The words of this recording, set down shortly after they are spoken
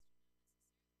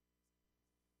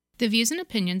The views and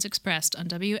opinions expressed on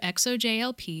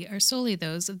WXOJLP are solely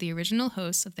those of the original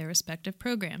hosts of their respective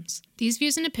programs. These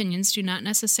views and opinions do not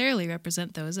necessarily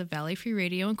represent those of Valley Free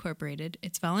Radio Incorporated,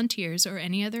 its volunteers, or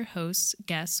any other hosts,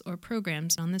 guests, or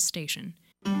programs on this station.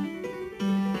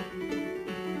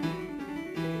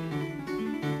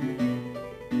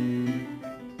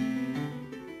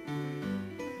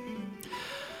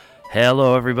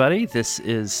 Hello, everybody. This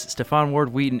is Stefan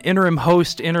Ward-Wheaton, interim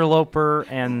host, interloper,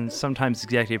 and sometimes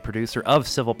executive producer of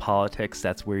Civil Politics.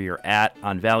 That's where you're at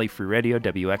on Valley Free Radio,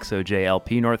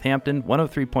 WXOJLP Northampton,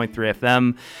 103.3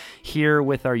 FM, here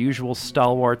with our usual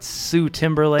stalwarts, Sue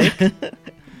Timberlake.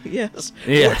 Yes.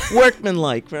 Yeah.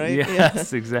 Workmanlike, right?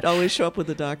 Yes, exactly. Always show up with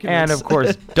the documents. And, of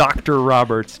course, Dr.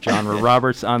 Roberts, John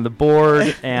Roberts on the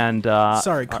board. And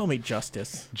Sorry, call me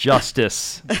Justice.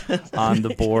 Justice on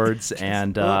the boards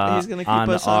and he's gonna keep on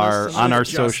us our honest on our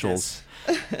Justice. socials.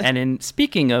 And in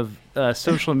speaking of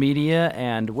social media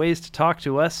and ways to talk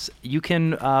to us, you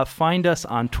can find us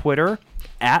on Twitter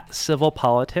at Civil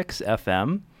Politics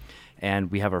FM.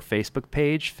 And we have our Facebook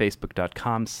page,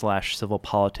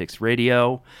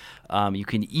 facebook.com/civilpoliticsradio. You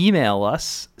can email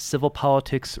us,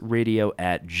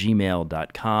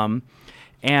 civilpoliticsradio@gmail.com.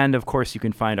 And, of course, you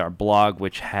can find our blog,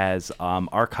 which has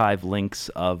archive links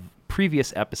of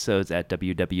previous episodes at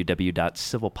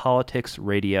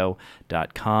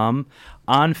www.civilpoliticsradio.com.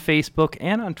 On Facebook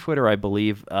and on Twitter, I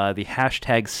believe, the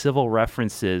hashtag Civil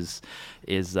References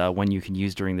is one you can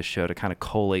use during the show to kind of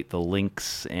collate the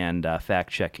links and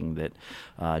fact-checking that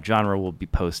Genre will be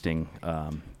posting.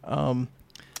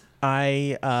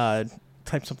 I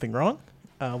typed something wrong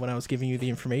when I was giving you the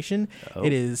information. Oh.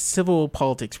 It is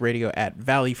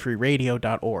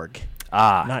civilpoliticsradio@valleyfreeradio.org.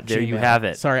 Not there Gmail. you have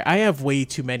it. Sorry, I have way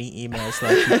too many emails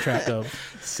that I keep track of.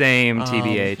 Same,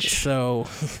 TBH. So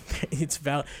it's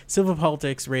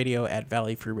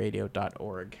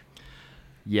civilpoliticsradio@valleyfreeradio.org.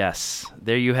 Yes,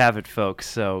 there you have it, folks.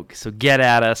 So get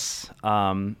at us.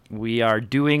 We are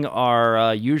doing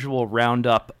our usual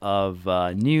roundup of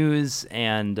news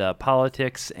and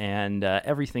politics and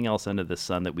everything else under the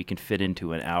sun that we can fit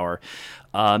into an hour.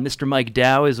 Mr. Mike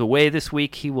Dow is away this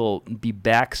week. He will be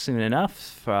back soon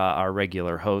enough, our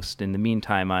regular host. In the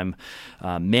meantime, I'm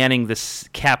manning this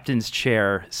captain's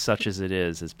chair, such as it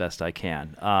is, as best I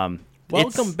can.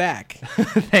 Welcome back.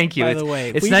 Thank you. By the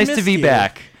way, it's we nice to missed be you.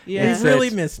 back. Yeah, we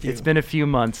really missed you. It's been a few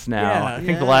months now. Yeah, I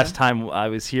think the last time I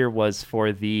was here was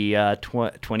for the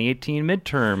 2018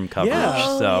 midterm coverage.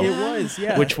 Yeah, so it was.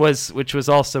 Yeah, which was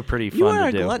also pretty You fun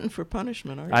are to a do. glutton for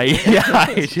punishment, aren't I you?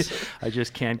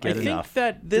 just can't get I enough. think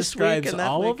that This week describes and that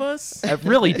all week. of us. It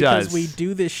really does. Because we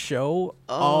do this show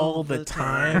all the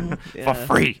time. For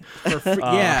free. For free.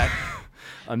 Yeah.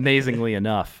 Amazingly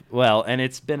enough. Well, and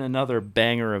it's been another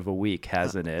banger of a week,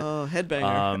 hasn't it? Oh,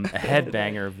 headbanger. A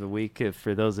headbanger of the week,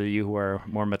 for those of you who are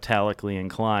more metallically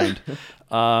inclined.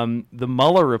 The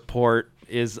Mueller report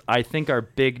is, I think, our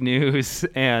big news,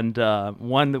 and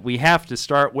one that we have to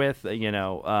start with.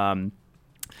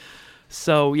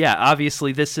 So yeah,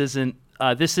 obviously this isn't.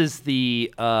 This is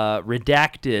the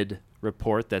redacted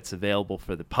report that's available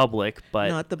for the public, but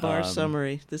Not the bar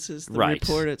summary. This is the right.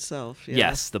 report itself. Yeah.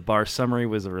 Yes, the bar summary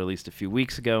was released a few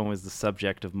weeks ago and was the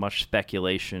subject of much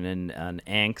speculation and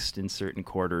angst in certain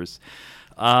quarters.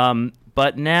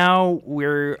 But now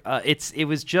it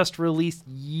was just released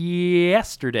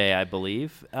yesterday, I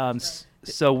believe.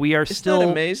 So we are Isn't still that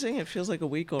amazing? It feels like a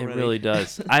week already. It really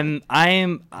does.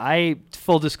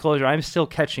 Full disclosure, I'm still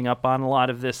catching up on a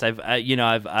lot of this.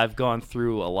 I've gone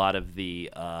through a lot of the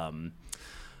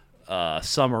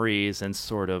summaries and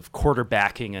sort of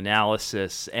quarterbacking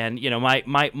analysis, and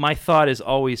my thought is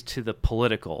always to the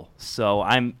political. So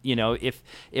I'm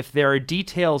if there are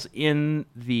details in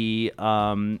the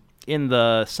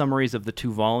summaries of the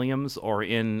two volumes or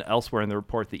elsewhere in the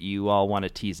report that you all want to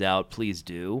tease out, please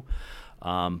do.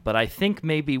 But I think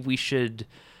maybe we should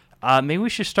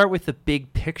start with the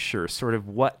big picture, sort of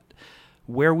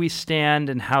where we stand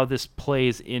and how this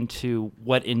plays into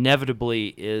what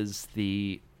inevitably is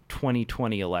the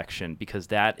 2020 election, because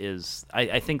that is,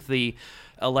 I think, the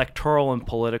electoral and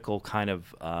political kind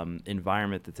of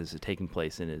environment that this is taking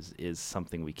place in is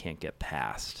something we can't get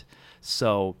past.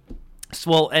 So.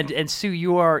 Well, and Sue,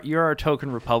 you're our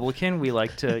token Republican. We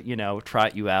like to,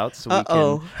 trot you out so we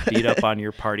can beat up on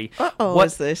your party.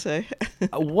 As they say.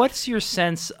 What's your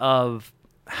sense of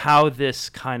how this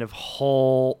kind of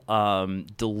whole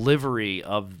delivery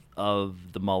of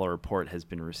the Mueller report has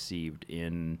been received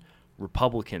in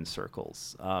Republican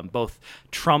circles, both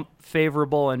Trump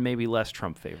favorable and maybe less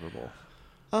Trump favorable?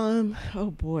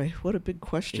 Oh boy, what a big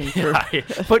question. Yeah,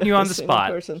 putting you on the single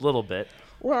spot person. a little bit.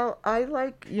 Well, I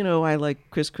like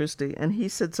Chris Christie, and he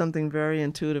said something very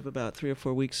intuitive about 3 or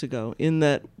 4 weeks ago, in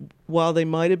that while they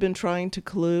might have been trying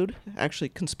to actually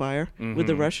conspire with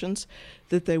the Russians,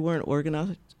 that they weren't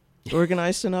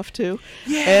organized enough to.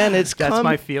 Yeah, and that's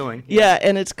my feeling. Yeah,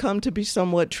 and it's come to be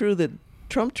somewhat true that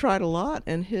Trump tried a lot,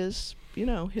 and his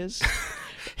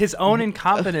his own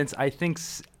incompetence, I think,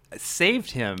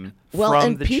 saved him well, from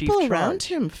and the chief people charge. around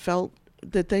him felt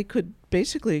that they could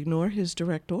basically ignore his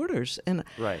direct orders. And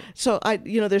right. So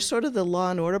there's sort of the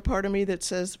law and order part of me that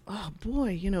says, oh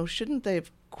boy, shouldn't they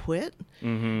have quit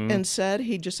and said,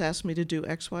 he just asked me to do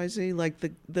XYZ, like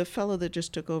the fellow that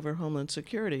just took over Homeland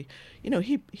Security.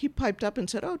 He piped up and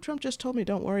said, oh, Trump just told me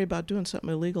don't worry about doing something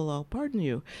illegal, I'll pardon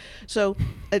you. So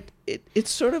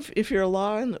it's sort of, if you're a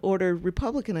law and order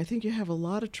Republican, I think you have a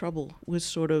lot of trouble with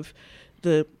sort of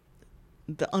the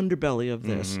underbelly of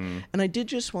this. And I did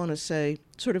just want to say,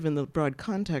 sort of in the broad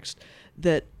context,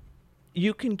 that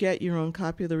you can get your own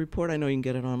copy of the report. I know you can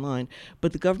get it online,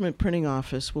 but the government printing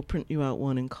office will print you out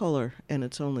one in color, and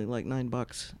it's only like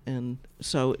 $9. And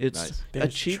so it's nice. a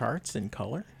There's cheap charts in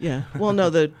color. Yeah. Well, no,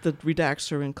 the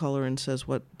redacts are in color and says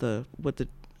what the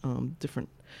different,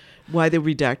 why they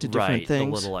redacted different things.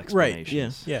 The little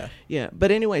explanations. Yeah.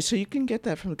 But anyway, so you can get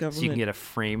that from the government. So you can get a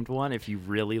framed one if you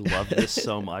really love this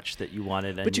so much that you want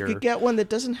it in but your... you could get one that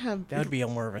doesn't have... That would be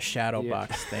more of a shadow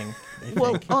box thing.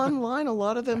 Well, online, a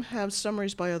lot of them have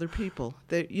summaries by other people.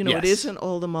 It isn't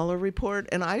all the Mueller report,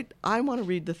 and I want to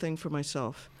read the thing for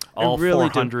myself. All I really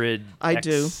 400 I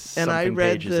do. And I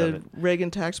read the it.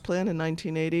 Reagan tax plan in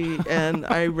 1980, and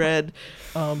I read,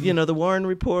 the Warren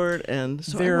report, and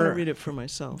so I want to read it for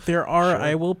myself. There are,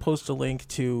 I will post a link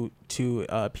to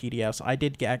PDFs. I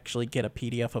did actually get a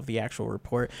PDF of the actual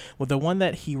report. Well, the one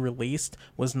that he released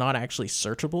was not actually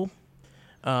searchable.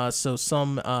 So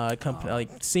some company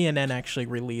like CNN actually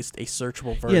released a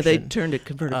searchable version. Yeah, they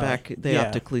converted back. They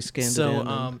optically scanned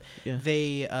it in.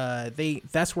 They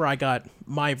that's where I got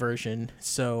my version.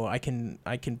 So I can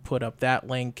put up that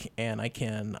link, and I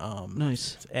can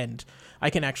nice, and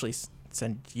I can actually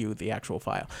send you the actual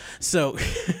file. So,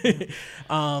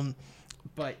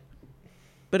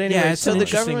 But anyway, yeah, it's so an the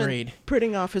interesting government read.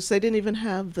 printing office, they didn't even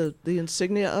have the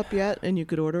insignia up yet, and you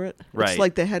could order it. Right. It's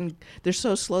like they're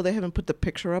so slow they haven't put the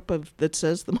picture up that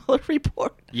says the Mueller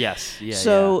report. Yes. Yeah.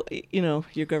 So,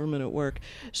 your government at work.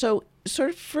 So,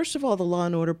 sort of, first of all, the law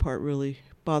and order part really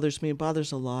bothers me. It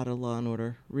bothers a lot of law and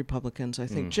order Republicans, I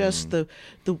think. Just the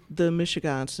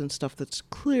Michigans and stuff that's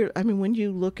clear. I mean, when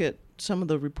you look at some of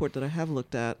the report that I have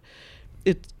looked at,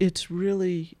 it's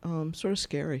really sort of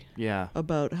scary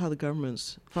about how the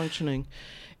government's functioning.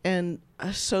 And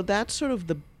so that's sort of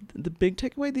the big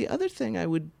takeaway. The other thing I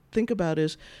would think about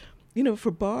is,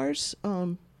 for Barr's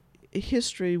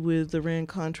history with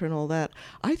Iran-Contra and all that,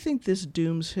 I think this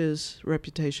dooms his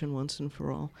reputation once and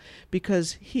for all,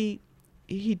 because he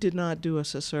did not do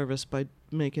us a service by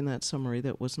making that summary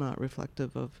that was not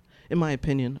reflective of, in my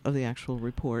opinion, of the actual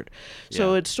report.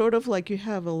 So it's sort of like you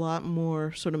have a lot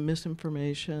more sort of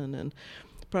misinformation and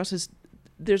process.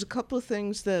 There's a couple of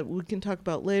things that we can talk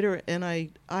about later, and I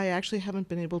actually haven't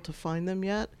been able to find them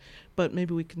yet, but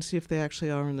maybe we can see if they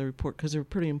actually are in the report, because they're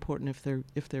pretty important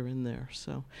if they're in there.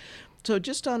 So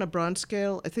just on a broad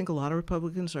scale, I think a lot of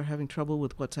Republicans are having trouble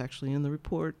with what's actually in the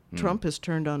report. Trump has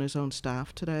turned on his own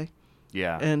staff today.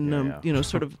 Yeah. And,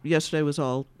 sort of yesterday was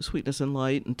all sweetness and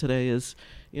light, and today is,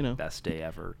 best day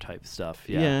ever type stuff.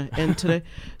 Yeah. Yeah. And today.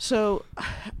 So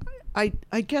I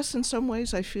guess in some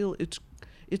ways I feel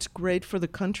it's great for the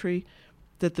country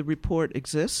that the report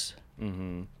exists.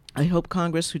 Mm-hmm. I hope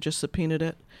Congress, who just subpoenaed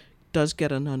it, does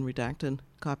get an unredacted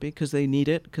copy, because they need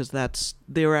it, because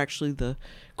they're actually the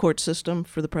court system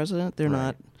for the president. They're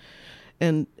not.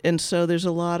 And so there's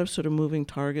a lot of sort of moving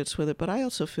targets with it, but I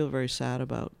also feel very sad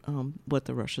about what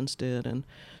the Russians did and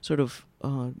sort of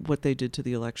what they did to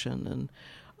the election.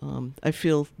 And I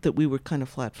feel that we were kind of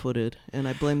flat-footed, and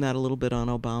I blame that a little bit on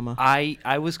Obama.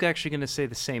 I was actually going to say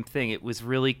the same thing. It was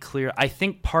really clear. I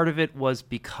think part of it was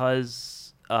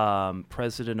because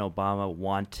President Obama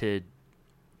wanted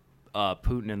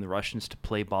Putin and the Russians to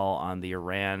play ball on the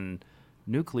Iran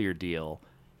nuclear deal.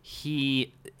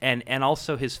 He and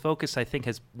also his focus, I think,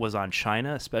 was on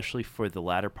China, especially for the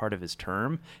latter part of his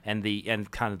term, and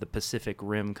kind of the Pacific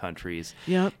Rim countries.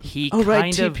 Yep. He right,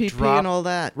 kind of TPP dropped, and all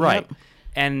that. Right. Yep.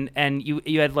 And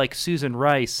you had like Susan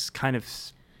Rice kind of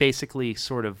basically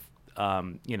sort of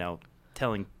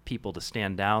telling people to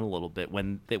stand down a little bit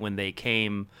when they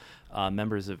came.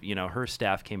 Members of her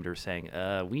staff came to her saying,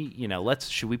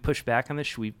 should we push back on this?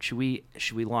 Should we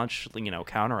launch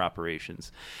counter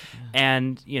operations? Yeah.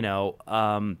 And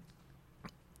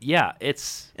yeah,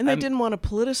 it's And they didn't want to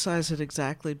politicize it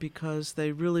exactly because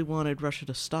they really wanted Russia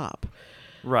to stop.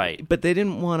 right. But they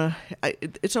didn't want to.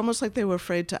 It's almost like they were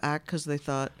afraid to act because they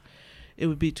thought it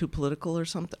would be too political or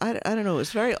something. I don't know.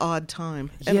 It's a very odd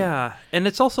time. And Yeah, and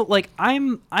it's also like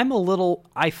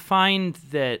I find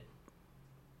that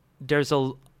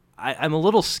I'm a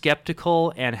little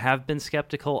skeptical and have been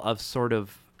skeptical of sort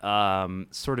of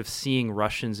seeing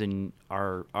Russians in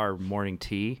our morning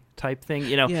tea type thing.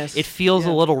 You know, Yes, it feels a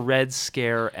yeah. little Red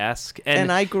Scare-esque.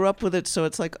 And I grew up with it, so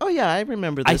it's like, oh yeah, I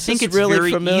remember this. I think This it's is really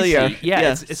very familiar. easy.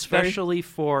 Yeah, it's very- especially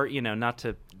for, not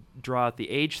to draw out the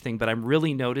age thing, but I'm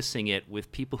really noticing it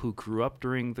with people who grew up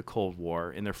during the Cold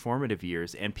War in their formative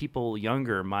years and people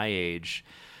younger, my age.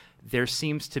 There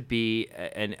seems to be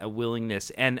a willingness,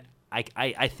 and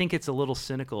I think it's a little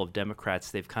cynical of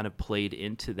Democrats. They've kind of played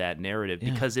into that narrative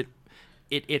because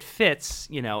it fits,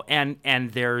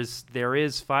 and there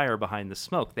is fire behind the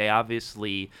smoke. They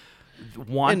obviously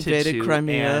wanted invaded to,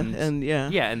 Crimea, and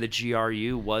and the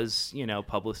GRU was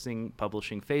publishing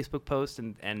Facebook posts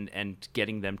and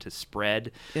getting them to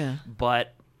spread. Yeah.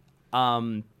 But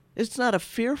It's not a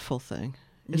fearful thing.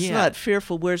 It's Yeah. not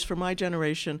fearful. Whereas for my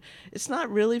generation, it's not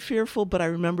really fearful, but I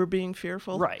remember being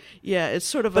fearful. Right. Yeah, it's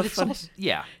sort of but a it's fun. also,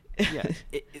 yeah.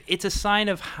 It's a sign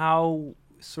of how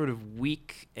sort of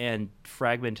weak and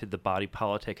fragmented the body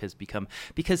politic has become.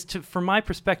 Because from my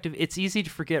perspective, it's easy to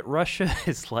forget Russia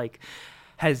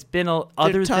has been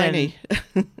other tiny.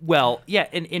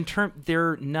 than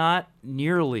they're not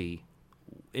nearly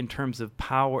in terms of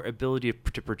power, ability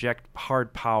to project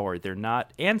hard power. They're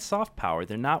not, and soft power.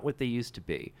 They're not what they used to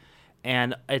be.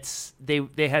 And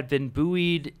they had been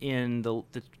buoyed in the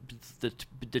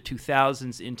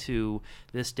 2000s into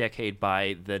this decade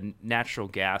by the natural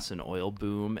gas and oil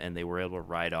boom, and they were able to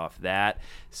ride off that.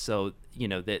 So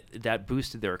that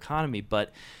boosted their economy.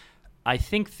 But I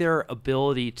think their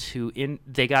ability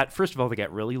they got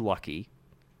really lucky.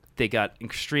 They got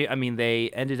extreme. I mean, they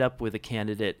ended up with a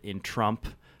candidate in Trump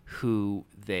who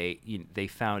they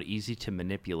found easy to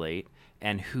manipulate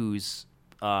and who's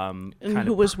and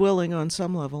who was willing on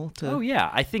some level to. Oh yeah,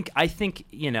 I think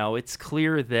it's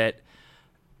clear that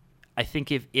I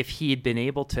think if he had been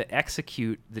able to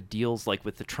execute the deals like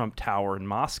with the Trump Tower in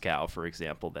Moscow, for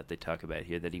example, that they talk about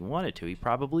here, that he wanted to, he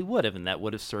probably would have, and that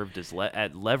would have served as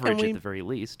leverage at the very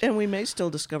least. And we may still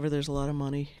discover there's a lot of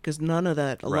money because none of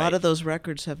that, a lot Right. of those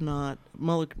records have not.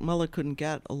 Mueller couldn't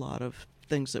get a lot of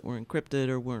things that were encrypted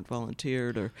or weren't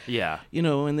volunteered or Yeah.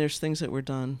 and there's things that were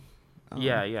done.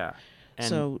 Yeah. And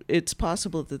So it's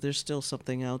possible that there's still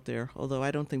something out there, although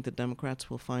I don't think the Democrats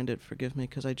will find it, forgive me,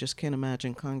 because I just can't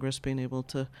imagine Congress being able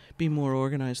to be more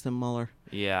organized than Mueller.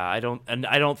 yeah, I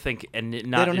don't think, and not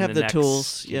They don't in have the the next,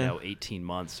 tools, yeah. 18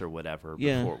 months or whatever,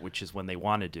 Yeah. which is when they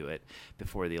want to do it,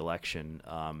 before the election.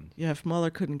 Yeah, if Mueller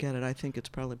couldn't get it, I think it's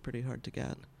probably pretty hard to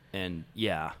get. And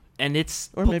yeah, and it's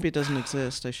Or maybe it doesn't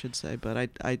exist, I should say, but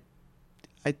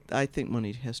I think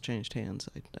money has changed hands.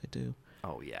 I do.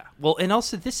 Oh, yeah. Well, and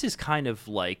also this is kind of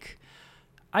like,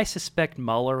 I suspect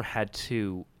Mueller had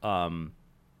to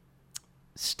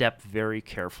step very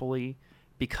carefully,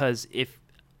 because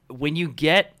when you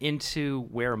get into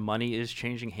where money is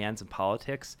changing hands in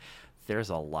politics,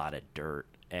 there's a lot of dirt,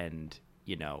 and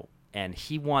and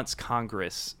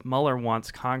Mueller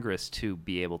wants Congress to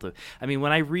be able to. I mean,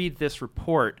 when I read this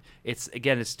report, it's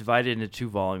divided into 2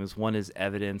 volumes. One is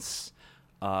evidence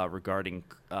regarding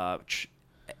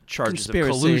charges of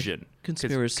collusion.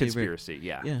 Conspiracy,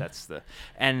 yeah.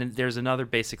 And there's another,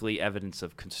 basically, evidence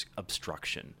of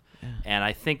obstruction. Yeah. And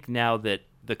I think now that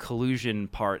the collusion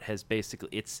part has basically,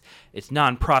 it's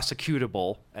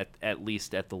non-prosecutable, at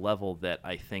least at the level that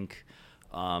I think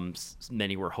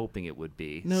many were hoping it would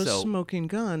be. No smoking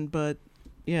gun, but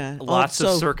yeah. Lots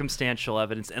of circumstantial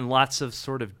evidence and lots of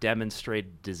sort of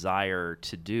demonstrated desire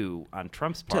to do on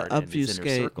Trump's part to in his inner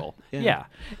obfuscate. circle. Yeah.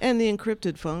 And the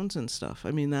encrypted phones and stuff.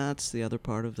 I mean, that's the other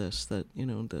part of this that,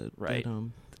 Right.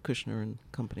 that Kushner and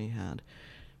company had.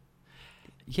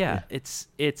 Yeah, it's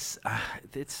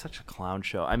such a clown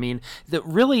show. I mean,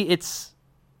 it's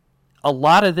a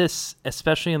lot of this,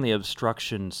 especially on the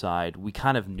obstruction side, we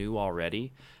kind of knew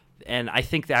already, and I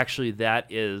think actually that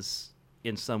is,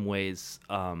 in some ways,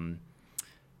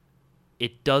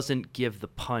 it doesn't give the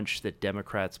punch that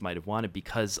Democrats might have wanted,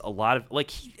 because a lot of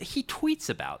he's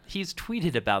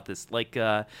tweeted about this,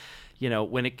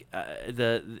 when it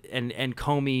and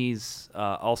Comey's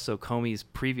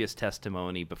previous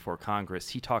testimony before Congress,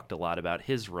 he talked a lot about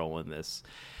his role in this.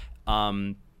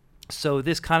 So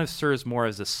this kind of serves more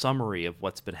as a summary of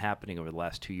what's been happening over the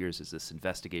last 2 years as this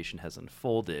investigation has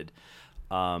unfolded.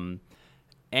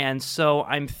 And so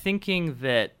I'm thinking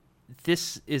that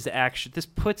this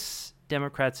puts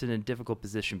Democrats in a difficult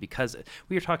position, because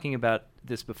we were talking about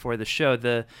this before the show,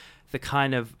 the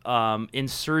kind of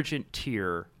insurgent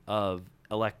tier of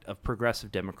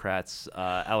progressive Democrats,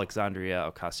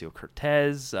 Alexandria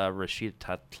Ocasio-Cortez,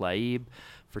 Rashida Tlaib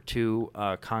for 2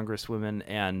 congresswomen,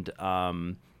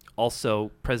 and also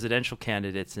presidential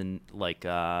candidates in like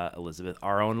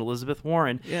our own Elizabeth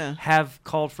Warren, have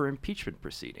called for impeachment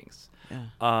proceedings.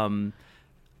 Yeah.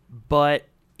 But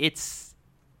it's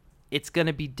going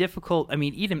to be difficult. I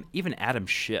mean, even Adam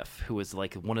Schiff, who was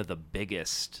like one of the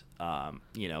biggest,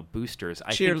 boosters.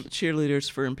 Cheerleaders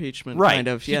for impeachment, right. kind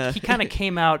of, yeah. He kind of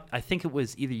came out, I think it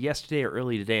was either yesterday or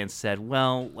early today, and said,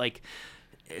 well, like,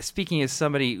 speaking as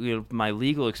somebody, my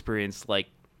legal experience, like,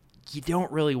 you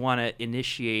don't really want to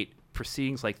initiate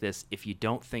proceedings like this if you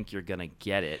don't think you're going to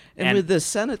get it. And with the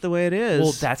Senate the way it is.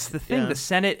 Well, that's the thing. Yeah. The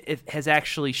Senate has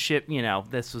actually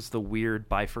this was the weird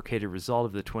bifurcated result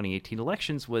of the 2018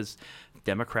 elections, was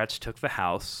Democrats took the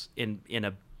House in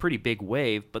a pretty big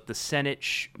wave, but the Senate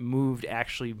moved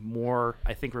actually more.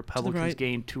 I think Republicans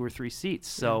gained 2 or 3 seats.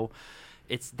 So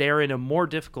they're in a more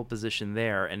difficult position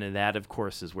there, and that, of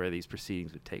course, is where these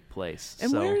proceedings would take place.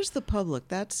 And where is the public?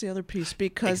 That's the other piece,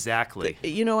 because exactly.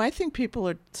 I think people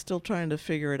are still trying to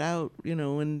figure it out.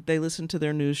 When they listen to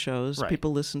their news shows,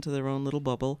 people listen to their own little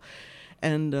bubble,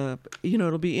 and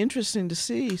it'll be interesting to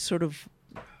see sort of,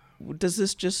 does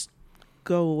this just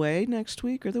go away next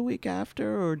week or the week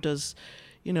after, or does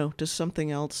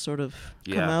something else sort of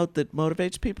come out that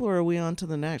motivates people, or are we on to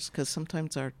the next? Because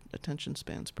sometimes our attention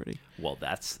span's pretty. Well,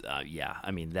 that's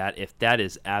I mean, if that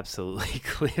is absolutely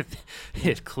clear,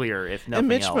 if nothing and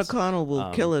Mitch else. McConnell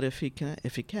will kill it if he can.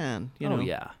 Oh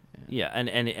yeah,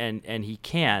 and he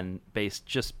can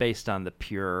based on the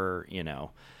pure,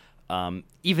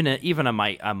 even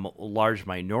a large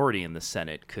minority in the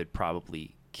Senate could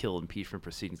probably kill impeachment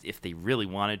proceedings if they really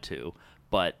wanted to,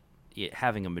 but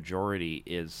having a majority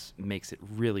makes it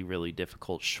really, really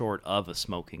difficult, short of a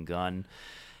smoking gun.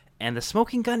 And the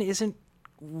smoking gun isn't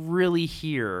really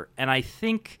here. And I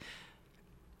think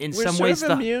in some ways we're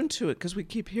sort of immune to it because we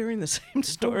keep hearing the same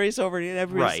stories over and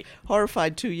everybody's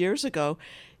horrified 2 years ago.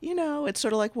 It's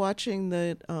sort of like watching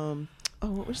the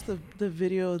what was the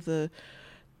video, the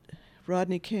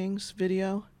Rodney King's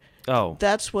video? Oh,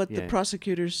 that's what the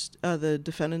prosecutors, the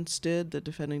defendants did, the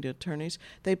defending attorneys.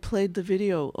 They played the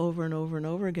video over and over and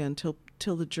over again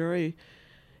till the jury,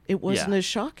 it wasn't as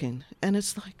shocking. And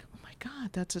it's like, oh my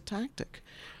God, that's a tactic.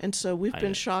 And so we've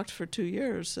been shocked for 2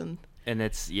 years. And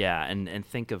it's, and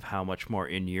think of how much more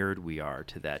inured we are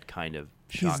to that kind of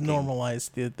shocking. He's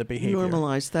normalized the behavior.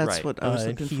 Normalized, that's what I was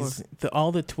looking for.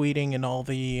 All the tweeting and all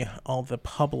the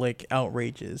public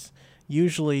outrages,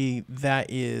 usually that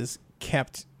is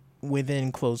kept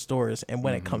within closed doors, and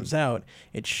when it comes out,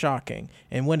 it's shocking.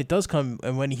 And when it does come,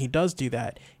 and when he does do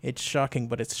that, it's shocking,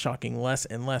 but it's shocking less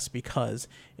and less because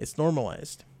it's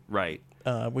normalized. Right.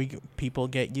 People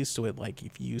get used to it. Like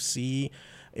if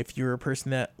you're a person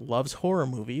that loves horror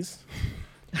movies,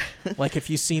 like if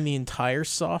you've seen the entire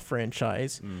Saw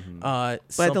franchise, by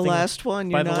the last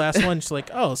one, it's like,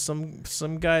 oh,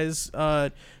 some guy's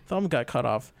thumb got cut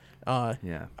off.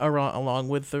 Along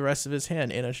with the rest of his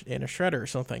hand in a shredder or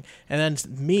something, and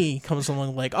then me comes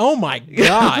along like, oh my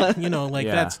God,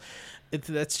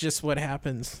 that's just what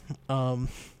happens.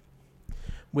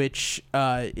 Which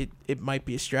it might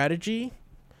be a strategy.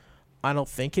 I don't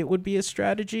think it would be a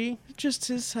strategy. It just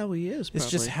is how he is. Probably.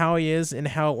 It's just how he is and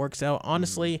how it works out.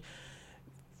 Honestly,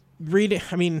 read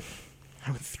it. I mean,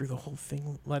 I went through the whole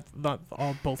thing,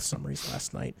 both summaries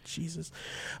last night. Jesus,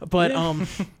 but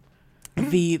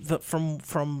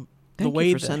from the way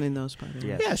you for sending those, by the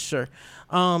way. Yeah, sure.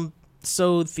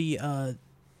 So the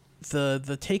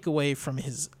takeaway from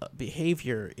his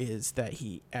behavior is that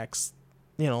he acts,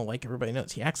 like everybody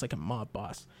knows, he acts like a mob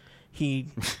boss.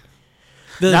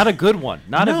 Not a good one.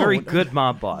 Not a very good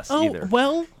mob boss either.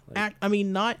 Well,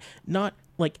 not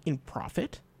like in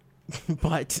profit,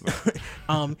 but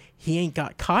he ain't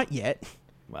got caught yet.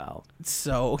 Wow.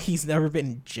 So he's never been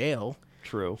in jail.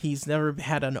 True. He's never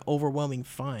had an overwhelming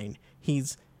fine.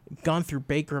 He's gone through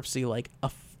bankruptcy like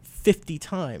 50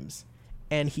 times,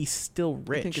 and he's still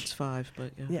rich. I think it's 5,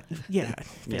 but yeah.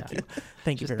 Thank you.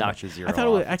 Thank you very much. I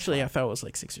thought it was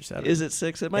like 6 or 7. Is it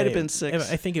 6? It might have been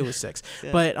 6. I think it was 6,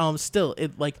 but still,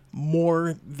 it like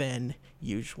more than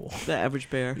usual. The average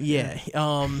bear. Yeah.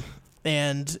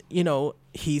 And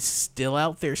he's still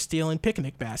out there stealing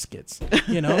picnic baskets.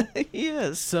 He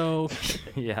is. So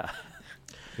yeah.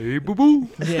 Hey, boo boo.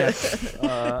 Yeah.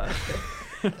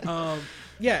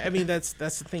 Yeah. I mean, that's the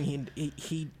thing.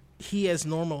 He has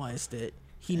normalized it.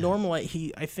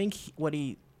 I think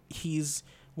he's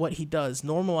what he does,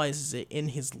 normalizes it in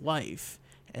his life,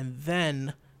 and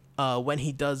then when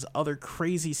he does other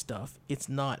crazy stuff, it's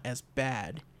not as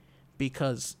bad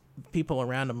because people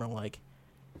around him are like,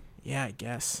 yeah, I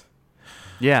guess.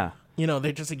 Yeah. You know,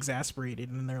 they're just exasperated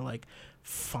and they're like,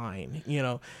 fine, you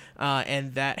know,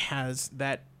 and that has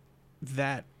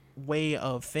that way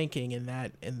of thinking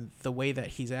and the way that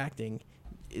he's acting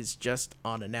is just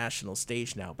on a national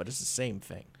stage now, but it's the same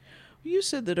thing. You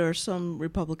said that there are some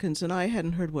Republicans, and I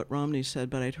hadn't heard what Romney said,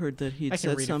 but I'd heard that he'd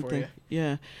said something.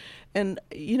 Yeah. And,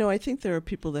 you know, I think there are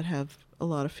people that have a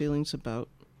lot of feelings about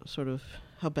sort of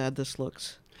how bad this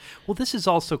looks. Well, this is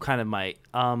also kind of my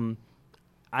I'm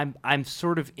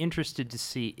sort of interested to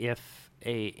see if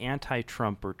a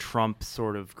anti-Trump or Trump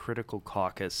sort of critical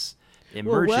caucus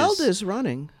emerges. Well, Weld is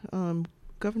running.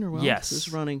 Governor Weld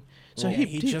is running. So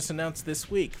he just announced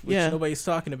this week, which nobody's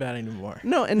talking about anymore.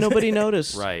 No, and nobody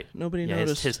noticed. Right. Nobody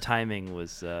noticed. His timing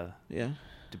was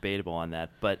debatable on that,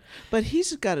 but he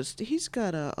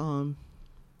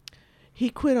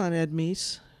quit on Ed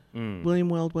Meese. William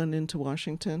Weld went into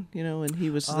Washington, you know, and he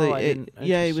was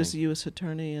he was the U.S.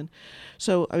 attorney, and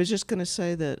so I was just going to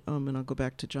say that, and I'll go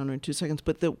back to John in 2 seconds,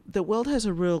 but that Weld has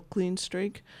a real clean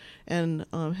streak, and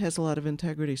has a lot of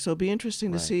integrity. So it'll be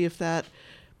interesting to see if that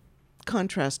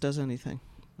contrast does anything.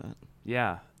 But.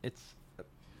 Yeah, it's.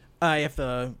 I have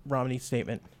the Romney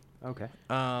statement. Okay.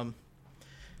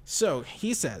 So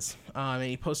he says, and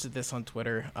he posted this on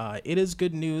Twitter, it is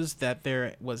good news that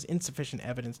there was insufficient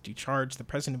evidence to charge the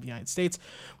President of the United States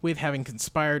with having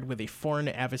conspired with a foreign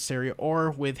adversary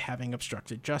or with having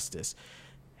obstructed justice.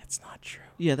 That's not true.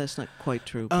 Yeah, that's not quite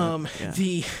true. But,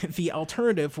 The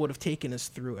alternative would have taken us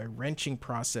through a wrenching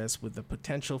process with the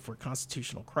potential for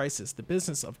constitutional crisis. The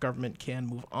business of government can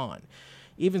move on.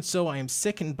 Even so, I am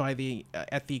sickened by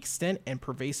at the extent and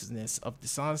pervasiveness of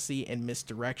dishonesty and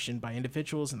misdirection by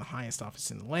individuals in the highest office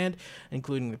in the land,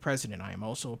 including the president. I am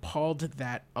also appalled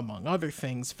that, among other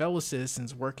things, fellow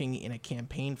citizens working in a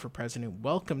campaign for president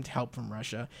welcomed help from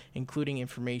Russia, including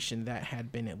information that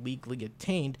had been illegally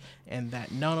obtained, and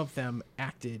that none of them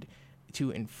acted to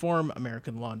inform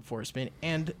American law enforcement,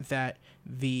 and that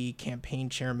the campaign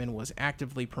chairman was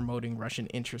actively promoting Russian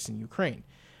interests in Ukraine.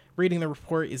 Reading the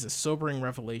report is a sobering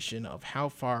revelation of how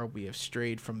far we have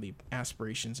strayed from the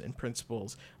aspirations and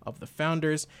principles of the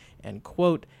founders, and,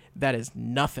 quote, that is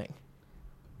nothing.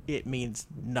 It means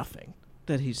nothing.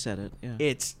 That he said it, yeah.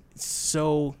 It's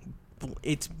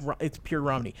pure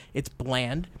Romney. It's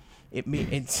bland.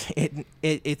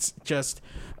 It's just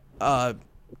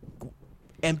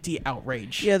empty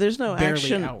outrage. Yeah, there's no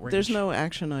action. Outrage. There's no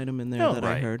action item in there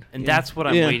I heard. And that's what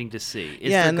I'm waiting to see.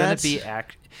 Is there going to be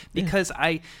because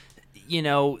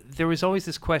there was always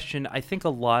this question. I think a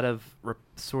lot of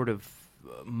sort of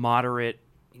moderate,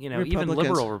 even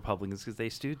liberal Republicans, because they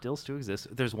still exist.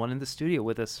 There's one in the studio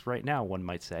with us right now, one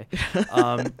might say.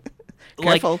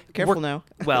 Careful now.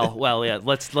 Well, yeah.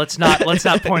 Let's not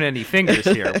point any fingers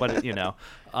here, but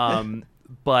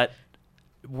but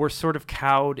we're sort of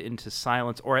cowed into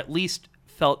silence, or at least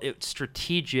felt it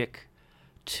strategic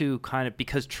to kind of,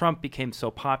 because Trump became so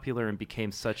popular and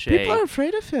became such people are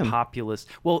afraid of him. Populist.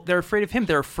 Well, they're afraid of him.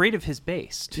 They're afraid of his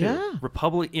base too. Yeah.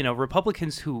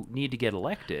 Republicans who need to get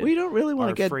elected. Well, you don't really want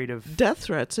to get afraid of death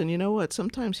threats, and you know what?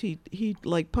 Sometimes he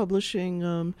like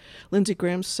publishing Lindsey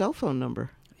Graham's cell phone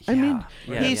number. Yeah. I mean,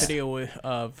 he's video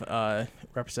of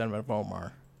Representative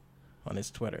Omar on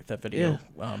his Twitter. That video.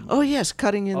 Oh yes,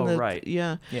 cutting in the right.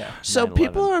 Yeah. So 9/11.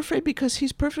 people are afraid because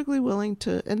he's perfectly willing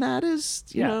to, and that is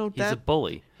he's a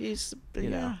bully. He's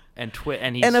and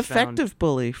he's an effective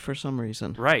bully for some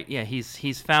reason. Right. Yeah.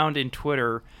 He's found in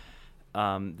Twitter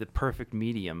the perfect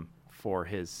medium for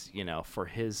his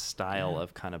style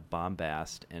of kind of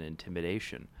bombast and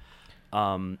intimidation.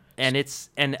 But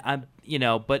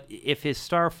if his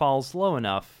star falls low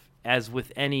enough, as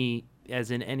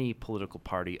in any political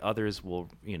party, others will,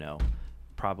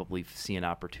 probably see an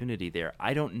opportunity there.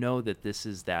 I don't know that this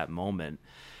is that moment.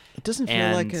 It doesn't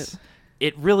feel like it.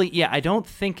 It really, I don't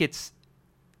think it's.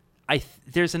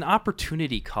 There's an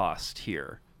opportunity cost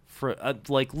here for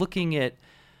looking at,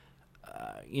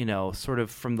 sort of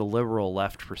from the liberal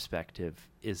left perspective,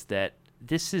 is that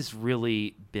this has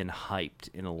really been hyped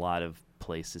in a lot of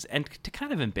places, and to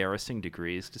kind of embarrassing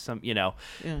degrees to some,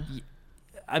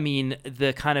 I mean,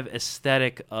 the kind of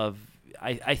aesthetic of,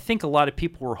 I think a lot of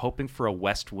people were hoping for a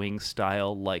West Wing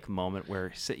style like moment where,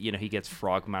 he gets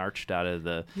frog marched out of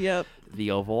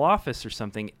the Oval Office or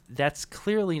something. That's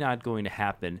clearly not going to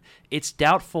happen. It's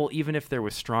doubtful, even if there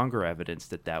was stronger evidence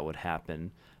that would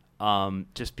happen,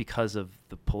 just because of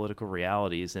the political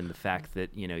realities and the fact that,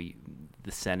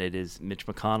 the Senate is Mitch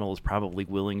McConnell is probably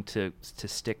willing to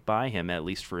stick by him, at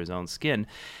least for his own skin.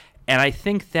 And I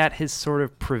think that has sort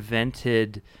of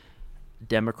prevented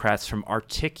Democrats from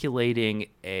articulating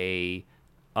a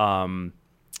kind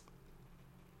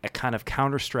of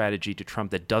counter strategy to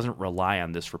Trump that doesn't rely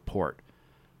on this report,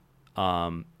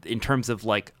 in terms of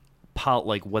like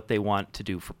what they want to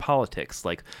do for politics,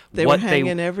 like what they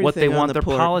want their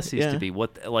policies to be,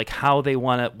 what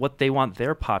they want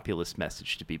their populist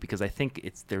message to be. Because I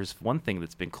think there's one thing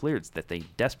that's been clear, it's that they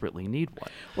desperately need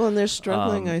one. Well, and they're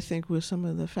struggling, I think, with some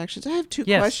of the factions. I have two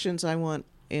questions I want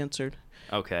answered.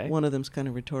 Okay. One of them's kind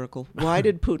of rhetorical. Why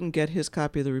did Putin get his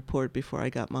copy of the report before I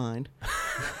got mine?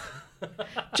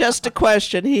 Just a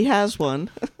question. He has one.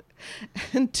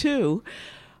 And two,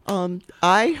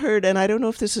 I heard, and I don't know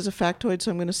if this is a factoid, so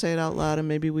I'm going to say it out loud, and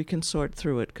maybe we can sort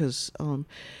through it, because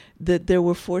that there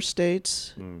were 4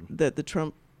 states that the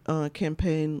Trump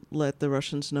campaign let the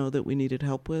Russians know that we needed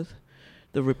help with.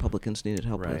 The Republicans needed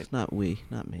help with, not me.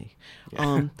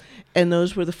 Yeah. And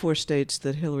those were the 4 states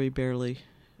that Hillary barely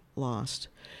lost.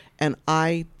 And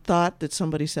I thought that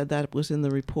somebody said that was in the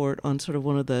report on sort of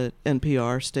one of the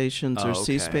NPR stations or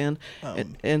C-SPAN.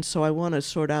 And so I want to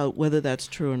sort out whether that's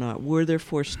true or not. Were there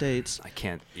 4 states? I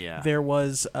can't, There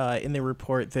was, in the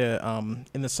report, in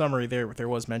the summary, there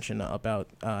was mention about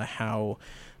how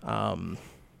one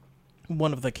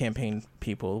of the campaign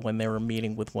people, when they were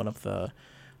meeting with one of the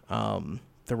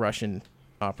Russian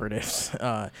operatives,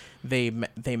 they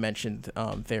mentioned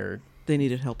they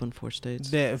needed help in 4 states.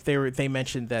 They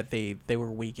mentioned that they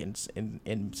were weak in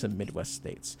some Midwest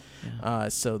states. Yeah.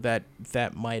 So that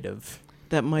might have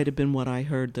been what I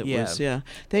heard.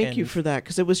 Thank you for that,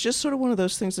 because it was just sort of one of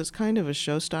those things that's kind of a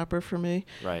showstopper for me.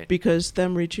 Right. Because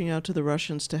them reaching out to the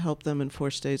Russians to help them in 4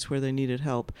 states where they needed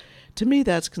help, to me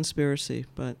that's conspiracy.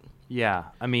 But yeah,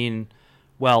 I mean,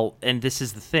 well, and this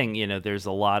is the thing, there's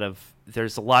a lot of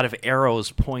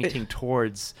arrows pointing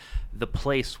towards the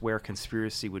place where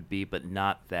conspiracy would be, but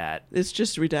not that. It's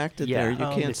just redacted there. You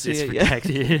can't see it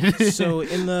redacted. yet. So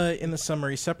in the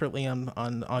summary, separately on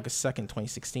August 2nd,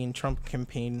 2016, Trump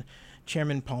campaign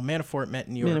chairman Paul Manafort met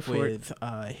in New York with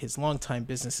his longtime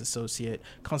business associate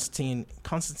Konstantin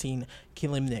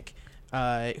Kilimnik,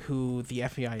 who the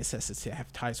FBI assesses to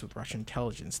have ties with Russian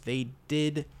intelligence.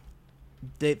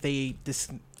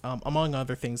 Among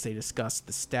other things, they discussed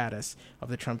the status of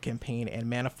the Trump campaign and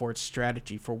Manafort's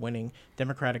strategy for winning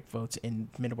Democratic votes in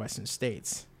Midwestern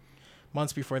states.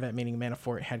 Months before that meeting,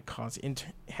 Manafort had caused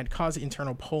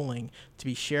internal polling to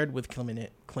be shared with Kilimnik,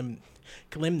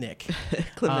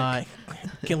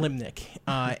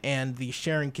 and the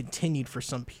sharing continued for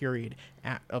some period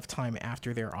of time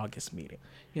after their August meeting.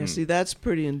 Yeah, see, that's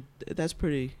pretty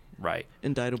right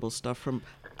indictable stuff from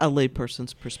a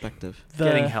layperson's perspective.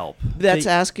 Getting help. That's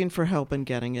asking for help and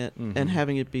getting it, and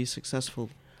having it be successful.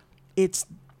 It's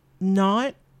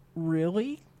not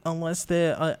really, unless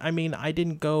I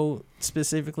didn't go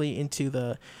specifically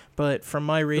into but from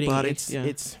my reading,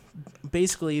 it's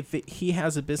basically he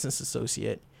has a business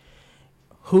associate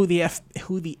who the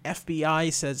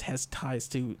FBI says has ties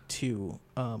to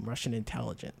Russian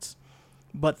intelligence,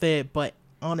 but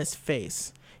on his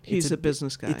face, he's a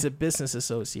business guy. It's a business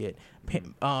associate.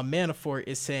 Manafort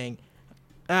is saying,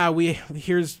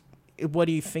 here's what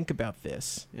do you think about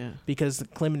this? Yeah. Because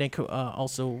Kilimnik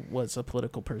also was a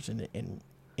political person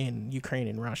in Ukraine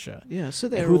and Russia. Yeah, so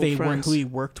they're old friends. Who he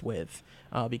worked with,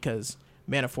 because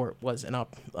Manafort was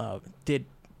did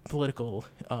political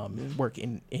work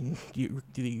in the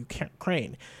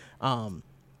Ukraine.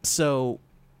 So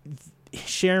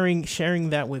sharing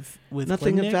that with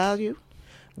nothing Kilimnik, of value.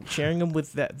 Sharing them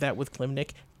with that with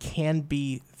Kilimnik can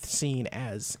be seen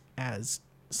as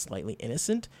slightly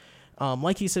innocent.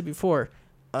 Like you said before,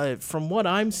 from what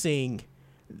I'm seeing,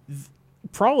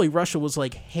 probably Russia was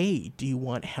like, "Hey, do you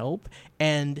want help?"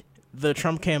 And the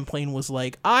Trump campaign was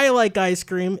like, "I like ice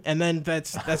cream," and then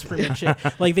that's pretty much it.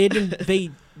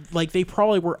 Like they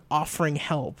probably were offering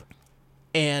help,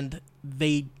 and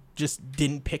they just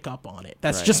didn't pick up on it.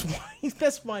 That's just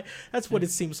why. That's what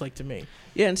it seems like to me.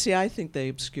 Yeah, and see, I think they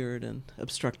obscured and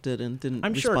obstructed and didn't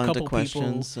respond to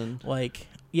questions. And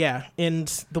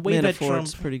and the way that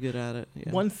Trump's pretty good at it.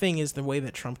 Yeah. One thing is the way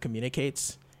that Trump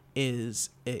communicates is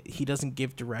he doesn't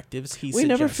give directives. He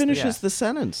never finishes the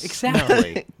sentence.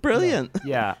 Exactly. No. Brilliant. No.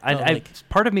 Yeah,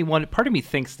 part of me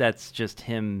thinks that's just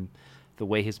him, the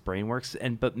way his brain works,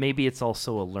 but maybe it's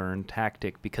also a learned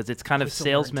tactic because it's kind of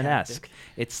salesman-esque.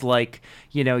 It's like,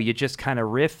 you just kind of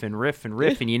riff and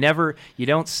you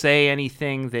don't say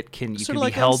anything that you can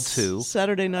be held to.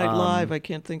 Saturday Night Live, I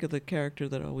can't think of the character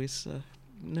that always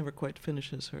never quite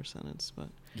finishes her sentence, but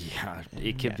Yeah,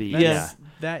 it could be.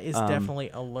 That is definitely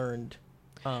a learned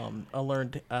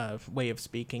way of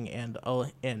speaking, and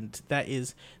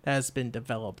that has been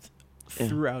developed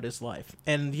throughout his life.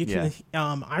 And you can,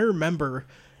 I remember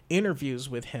interviews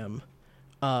with him,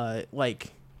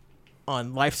 like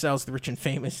on Lifestyles of the Rich and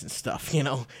Famous and stuff,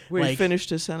 where he finished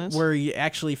his sentence, where he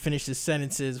actually finished his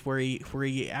sentences, where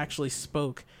he actually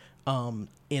spoke in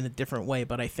a different way.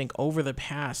 But I think over the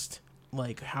past,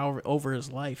 over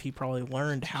his life, he probably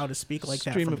learned how to speak like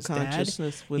that from his dad.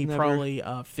 He probably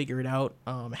figured out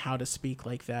how to speak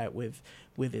like that with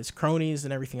his cronies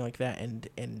and everything like that,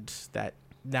 and that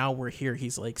now we're here.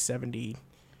 He's like 70.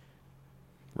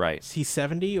 Right. He's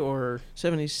 70 or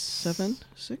 77,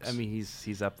 6. I mean,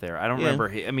 he's up there. I don't remember.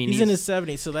 He's in his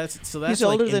 70s, so that's he's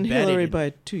older than Hillary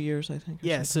by 2 years, I think.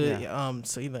 Yeah. So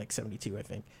so he's like 72, I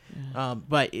think. Yeah.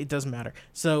 But it doesn't matter.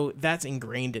 So that's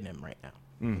ingrained in him right now.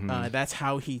 Mm-hmm. That's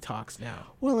how he talks now.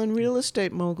 Well, in real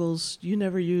estate moguls, you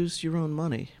never use your own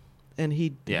money, and he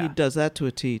does that to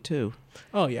a T too.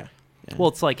 Oh yeah.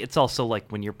 Well, it's also like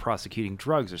when you're prosecuting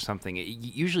drugs or something.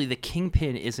 Usually, the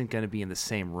kingpin isn't going to be in the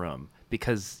same room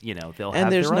because they'll have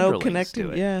there's their no underlings connecting.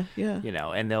 do it. Yeah.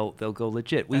 And they'll go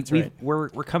legit. Right. We're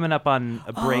coming up on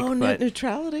a break. Oh, but, net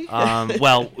neutrality.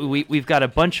 Well, we've got a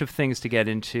bunch of things to get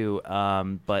into,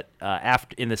 but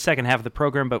after in the second half of the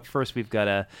program. But first, we've got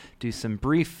to do some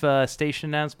brief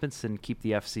station announcements and keep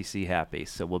the FCC happy.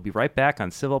 So we'll be right back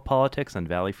on Civil Politics on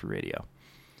Valley Free Radio.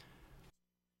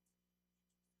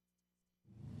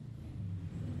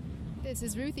 This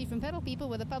is Ruthie from Pedal People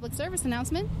with a public service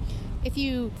announcement. If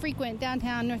you frequent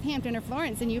downtown Northampton or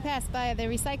Florence and you pass by the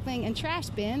recycling and trash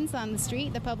bins on the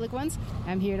street, the public ones,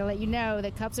 I'm here to let you know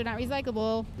that cups are not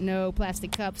recyclable. No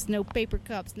plastic cups, no paper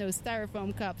cups, no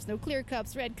styrofoam cups, no clear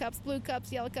cups, red cups, blue cups,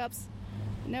 yellow cups,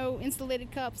 no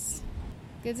insulated cups.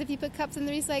 Because if you put cups in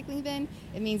the recycling bin,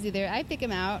 it means either I pick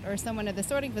them out or someone at the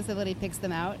sorting facility picks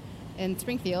them out in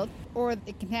Springfield, or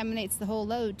it contaminates the whole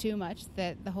load too much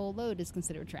that the whole load is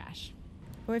considered trash.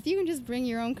 Or if you can just bring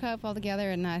your own cup altogether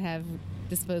and not have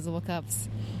disposable cups,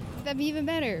 that'd be even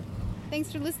better. Thanks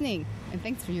for listening, and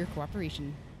thanks for your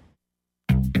cooperation.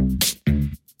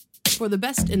 For the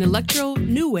best in electro,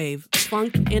 new wave,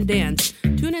 funk, and dance,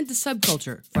 tune into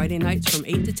Subculture, Friday nights from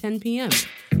 8 to 10 p.m.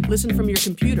 Listen from your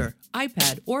computer,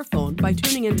 iPad, or phone by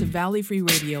tuning into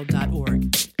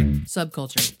valleyfreeradio.org.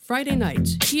 Subculture, Friday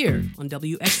nights, here on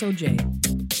WXOJ.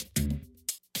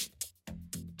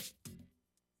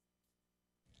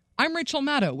 I'm Rachel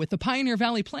Maddow with the Pioneer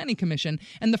Valley Planning Commission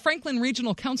and the Franklin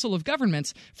Regional Council of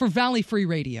Governments for Valley Free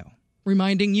Radio,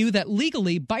 reminding you that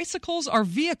legally bicycles are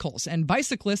vehicles and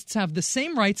bicyclists have the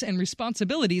same rights and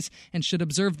responsibilities and should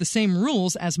observe the same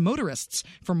rules as motorists.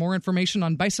 For more information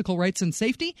on bicycle rights and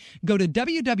safety, go to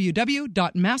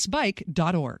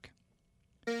www.massbike.org.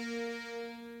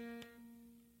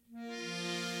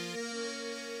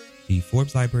 The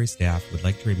Forbes Library staff would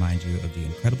like to remind you of the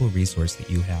incredible resource that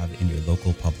you have in your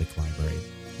local public library.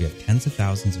 We have tens of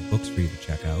thousands of books for you to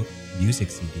check out, music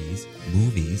CDs,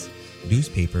 movies,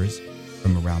 newspapers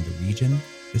from around the region,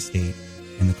 the state,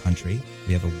 and the country.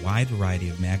 We have a wide variety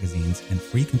of magazines and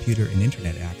free computer and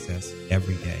internet access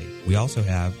every day. We also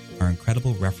have our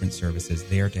incredible reference services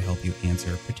there to help you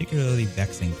answer particularly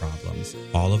vexing problems.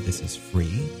 All of this is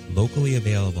free, locally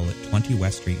available at 20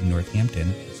 West Street in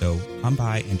Northampton, so come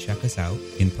by and check us out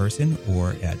in person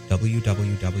or at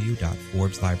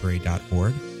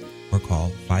www.forbeslibrary.org or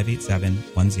call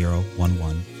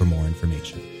 587-1011 for more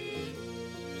information.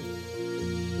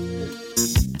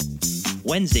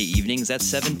 Wednesday evenings at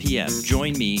 7 p.m.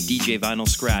 Join me, DJ Vinyl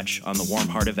Scratch, on the warm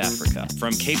heart of Africa.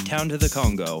 From Cape Town to the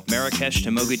Congo, Marrakesh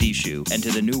to Mogadishu, and to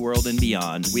the New World and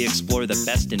beyond, we explore the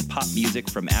best in pop music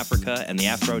from Africa and the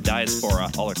Afro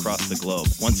diaspora all across the globe.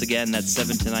 Once again, that's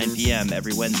 7 to 9 p.m.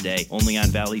 every Wednesday, only on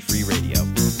Valley Free Radio.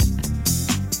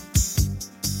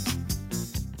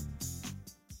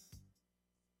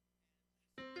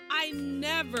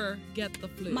 Never get the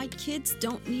flu. My kids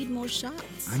don't need more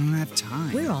shots. I don't have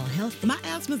time. We're all healthy. My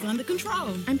asthma's under control.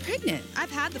 I'm pregnant.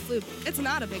 I've had the flu. It's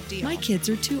not a big deal. My kids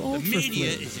are too old for flu. The media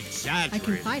is exaggerating. I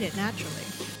can fight it naturally.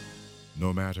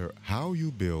 No matter how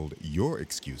you build your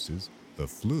excuses, the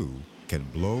flu can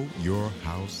blow your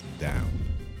house down.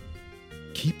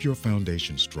 Keep your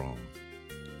foundation strong.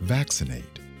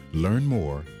 Vaccinate. Learn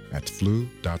more at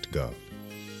flu.gov.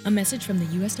 A message from the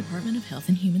U.S. Department of Health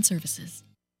and Human Services.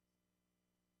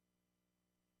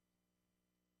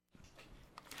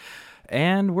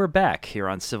 And we're back here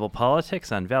on Civil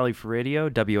Politics on Valley Free Radio,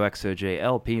 WXOJ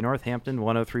LP Northampton,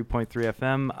 103.3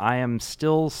 FM. I am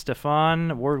still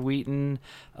Stefan Ward Wheaton,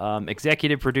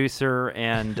 executive producer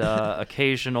and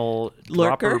occasional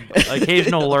lurker.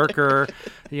 Occasional lurker.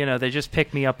 You know, they just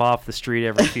pick me up off the street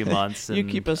every few months. And, you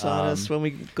keep us honest when we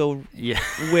go yeah.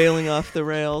 wailing off the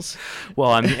rails.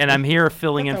 Well, I'm here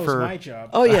filling in that for. was my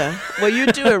job. Oh yeah. Well, you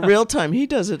do it real time. He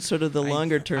does it sort of the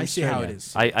longer term. I see how it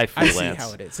is. I freelance. See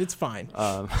how it is. It's fine.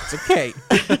 It's okay.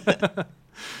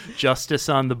 Justice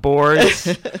on the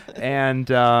boards, and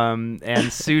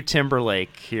Sue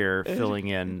Timberlake here filling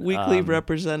in weekly,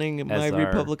 representing my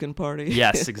Republican Party.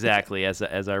 Yes, exactly. As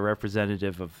our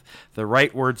representative of the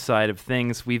rightward side of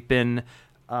things, we've been.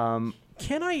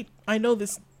 Can I know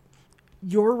this?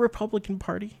 Your Republican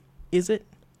Party, is it?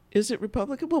 Is it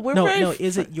Republican? Well, we're no.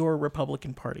 Is it your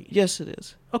Republican Party? Yes, it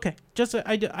is. Okay,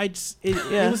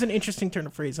 it was an interesting turn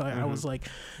of phrase. I was like,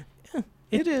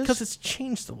 it is because it's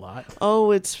changed a lot.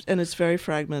 Oh, it's very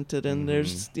fragmented, and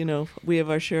there's we have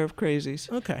our share of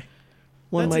crazies. Okay,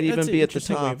 one might even be at the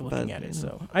top. Way of looking at it.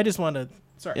 So I just want to.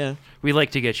 Sorry. Yeah, we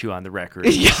like to get you on the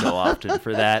record so often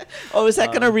for that. Oh, is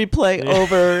that going to replay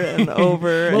over and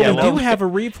over? Well, we do have a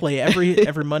replay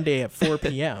every Monday at 4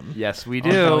 p.m. Yes, we do.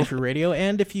 On Valley Free Radio,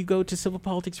 and if you go to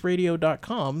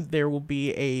civilpoliticsradio.com, there will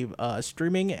be a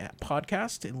streaming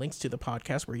podcast and links to the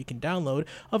podcast where you can download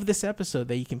of this episode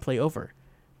that you can play over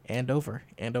and over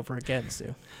and over again,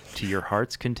 Sue. To your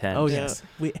heart's content. Oh, yes.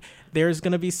 There's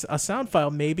going to be a sound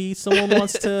file. Maybe someone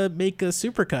wants to make a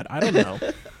supercut. I don't know.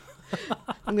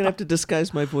 I'm gonna have to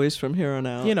disguise my voice from here on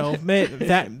out. You know,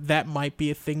 that might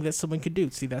be a thing that someone could do.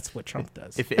 See, that's what Trump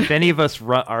does. If any of us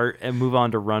move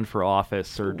on to run for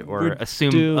office or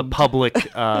assume doomed. a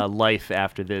public life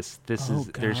after this,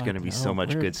 there's going to be so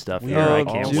much good stuff here. I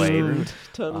can't wait.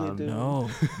 Totally doomed. No.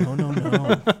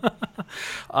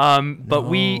 But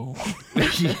we,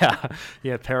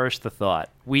 perish the thought.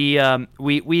 We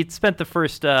spent the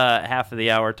first half of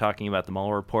the hour talking about the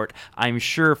Mueller report. I'm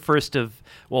sure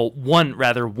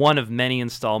one of many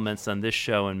installments on this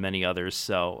show and many others.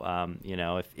 So,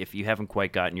 if you haven't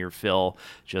quite gotten your fill,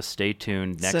 just stay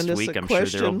tuned. Next week, I'm sure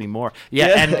there will be more.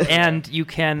 Yeah. And you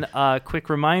can, quick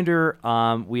reminder,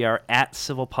 we are at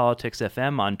Civil Politics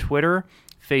FM on Twitter,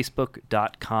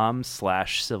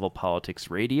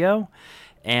 facebook.com/civilpoliticsradio.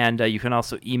 And you can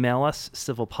also email us,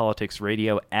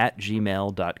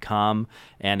 civilpoliticsradio@gmail.com.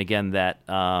 And again,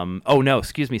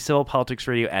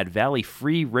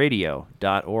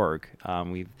 civilpoliticsradio@valleyfreeradio.org.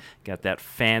 We've got that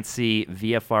fancy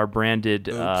VFR-branded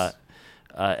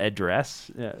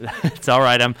address. It's all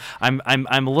right. I'm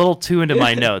a little too into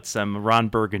my notes. I'm Ron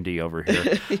Burgundy over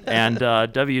here. And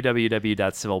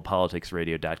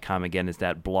www.civilpoliticsradio.com again is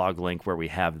that blog link where we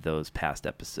have those past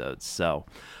episodes. So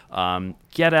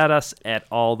get at us at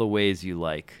all the ways you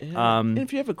like. And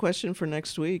if you have a question for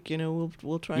next week,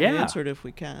 we'll try and answer it if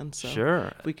we can. So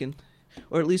sure, if we can,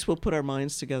 or at least we'll put our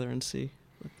minds together and see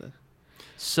what the.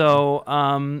 So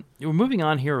we're moving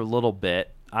on here a little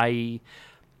bit. I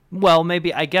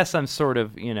guess I'm sort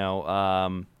of, you're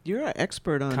an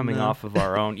expert on coming off of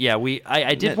our own. Yeah,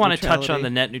 I did want to touch on the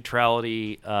net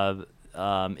neutrality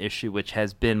issue, which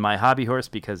has been my hobby horse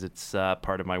because it's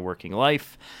part of my working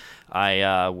life.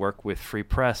 I work with Free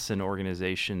Press, an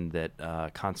organization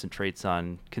that concentrates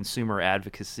on consumer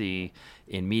advocacy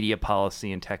in media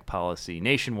policy and tech policy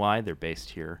nationwide. They're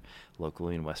based here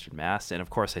locally in Western Mass. And, of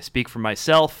course, I speak for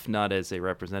myself, not as a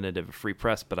representative of Free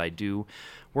Press, but I do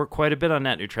work quite a bit on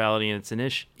net neutrality, and it's an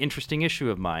interesting issue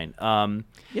of mine.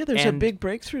 There's a big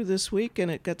breakthrough this week, and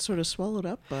it got sort of swallowed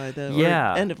up by the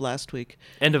end of last week.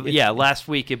 Last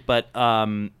week.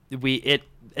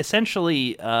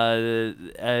 Essentially,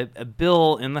 a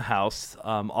bill in the House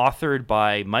authored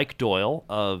by Mike Doyle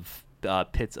of a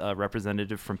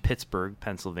representative from Pittsburgh,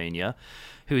 Pennsylvania,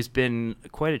 who's been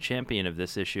quite a champion of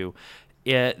this issue.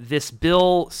 This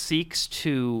bill seeks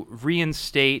to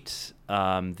reinstate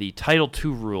the Title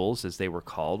II rules, as they were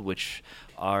called, which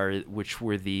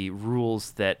were the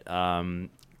rules that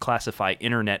classify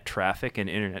internet traffic and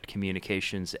internet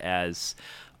communications as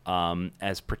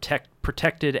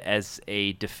protected as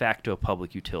a de facto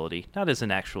public utility, not as an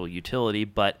actual utility,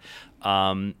 but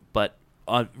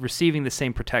receiving the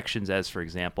same protections as, for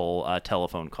example,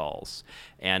 telephone calls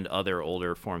and other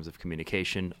older forms of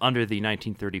communication under the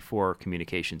 1934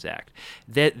 Communications Act.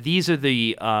 These are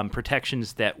the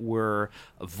protections that were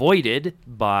voided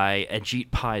by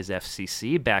Ajit Pai's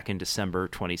FCC back in December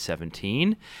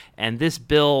 2017, and this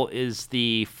bill is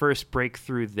the first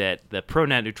breakthrough that the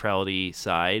pro-net neutrality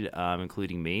side,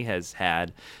 including me, has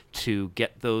had to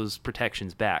get those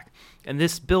protections back. And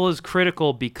this bill is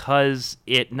critical because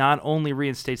it not only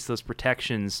reinstates those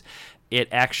protections, it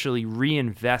actually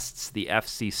reinvests the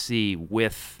FCC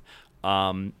with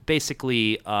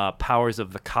basically powers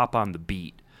of the cop on the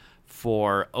beat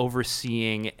for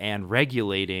overseeing and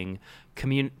regulating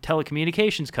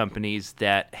telecommunications companies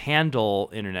that handle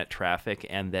internet traffic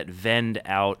and that vend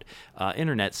out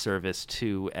internet service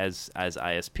to as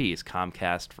ISPs,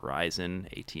 Comcast, Verizon,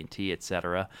 AT&T,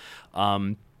 etc.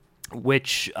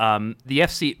 Which when the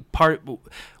FCC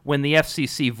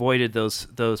voided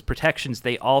those protections,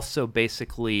 they also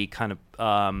basically kind of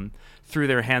threw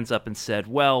their hands up and said,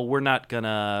 "Well, we're not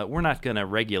gonna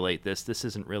regulate this. This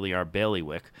isn't really our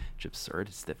bailiwick." Which is absurd.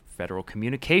 It's the Federal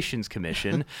Communications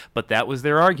Commission, but that was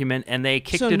their argument, and they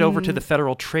kicked it over to the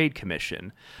Federal Trade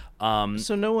Commission.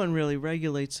 So no one really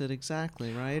regulates it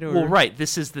exactly, right? Well, right.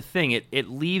 This is the thing. It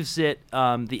leaves it.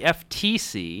 The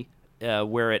FTC,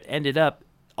 where it ended up,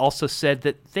 also said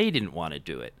that they didn't want to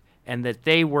do it, and that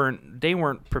they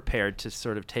weren't prepared to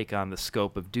sort of take on the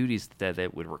scope of duties that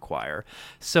it would require.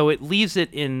 So it leaves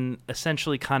it in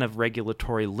essentially kind of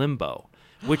regulatory limbo,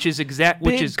 which is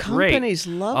great. Companies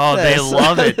love this. They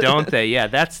love it, don't they? Yeah,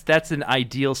 that's an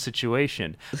ideal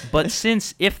situation. But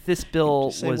if this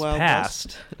bill was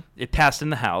passed, it passed in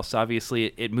the House.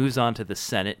 Obviously, it moves on to the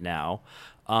Senate now.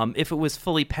 If it was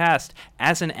fully passed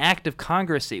as an act of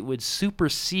Congress, it would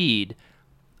supersede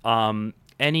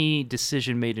any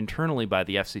decision made internally by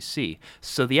the FCC.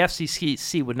 So the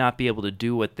FCC would not be able to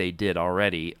do what they did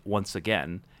already once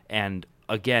again, and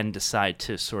again decide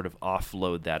to sort of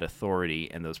offload that authority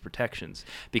and those protections.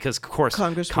 Because, of course,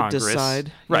 Congress would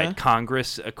decide. Right. Yeah.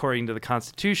 Congress, according to the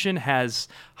Constitution, has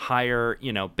higher,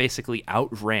 basically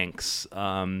outranks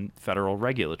federal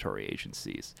regulatory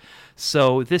agencies.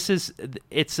 So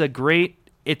it's a great,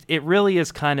 it really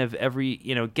is kind of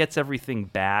gets everything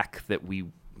back that we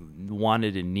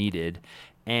wanted and needed.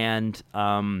 And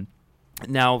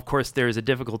now, of course, there's a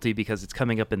difficulty because it's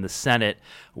coming up in the Senate,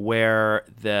 where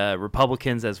the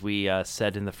Republicans, as we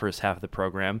said in the first half of the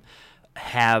program,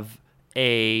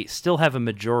 still have a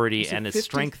majority, and a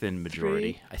strengthened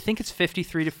majority. I think it's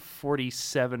 53 to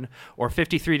 47 or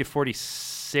 53 to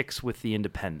 46 with the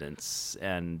independents.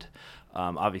 And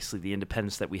obviously, the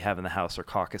independents that we have in the House are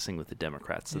caucusing with the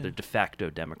Democrats, so they're de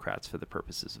facto Democrats for the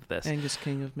purposes of this. Angus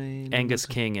King of Maine. Angus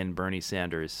King and Bernie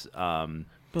Sanders.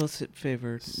 Both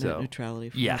favor net neutrality,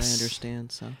 from what I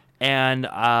understand. So. And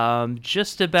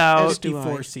just about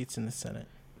 54 seats in the Senate.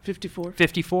 54?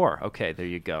 54. Okay, there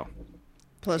you go.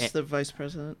 Plus the vice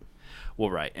president. Well,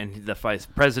 right, and the vice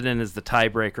president is the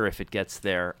tiebreaker if it gets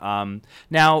there.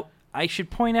 Now, I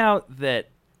should point out that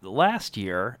last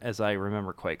year, as I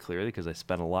remember quite clearly, because I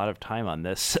spent a lot of time on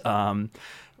this,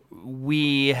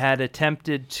 we had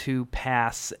attempted to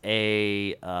pass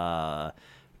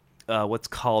what's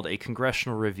called a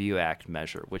Congressional Review Act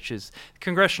measure, which is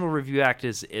Congressional Review Act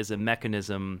is a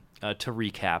mechanism, to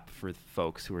recap for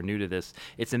folks who are new to this.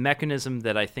 It's a mechanism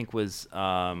that I think was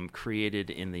created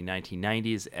in the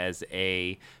 1990s as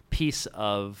a piece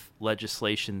of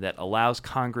legislation that allows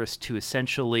Congress to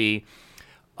essentially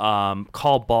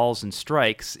call balls and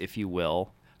strikes, if you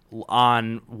will,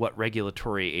 on what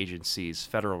regulatory agencies,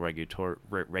 federal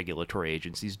regulatory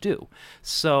agencies do.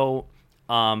 So,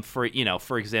 for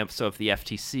example, so if the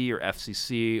FTC or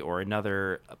FCC or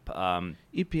another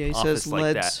EPA says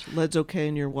lead's okay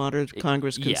in your water,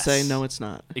 Congress can say no, it's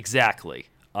not. Exactly.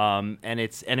 And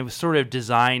it was sort of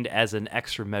designed as an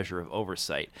extra measure of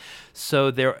oversight.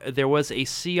 So there was a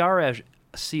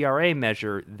CRA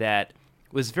measure that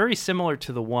was very similar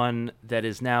to the one that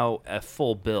is now a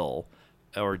full bill,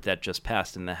 or that just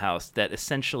passed in the House, that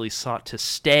essentially sought to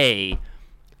stay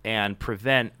and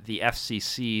prevent the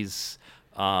FCC's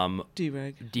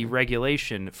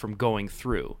deregulation from going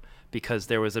through, because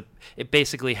it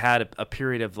basically had a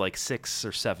period of like 6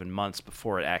 or 7 months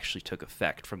before it actually took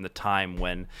effect from the time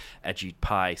when Ajit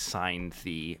Pai signed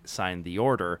the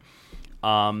order.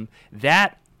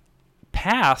 That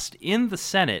passed in the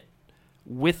Senate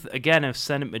with, again, a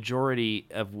Senate majority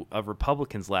of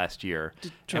Republicans last year.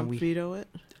 Did Trump veto it?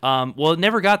 Well, it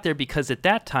never got there because at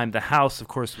that time the House, of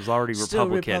course, was already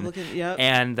Republican. Yep.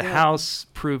 And the House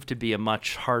proved to be a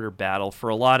much harder battle for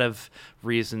a lot of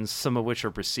reasons, some of which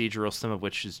are procedural, some of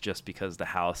which is just because the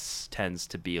House tends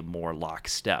to be a more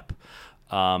lockstep.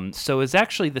 So it's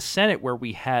actually the Senate where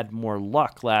we had more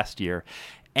luck last year.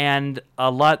 And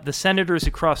the senators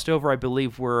who crossed over, I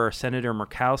believe, were Senator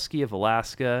Murkowski of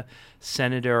Alaska,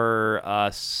 Senator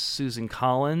Susan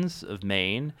Collins of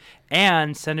Maine,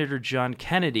 and Senator John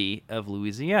Kennedy of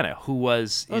Louisiana, who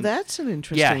was... that's an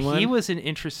interesting one. Yeah, he was an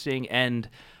interesting, and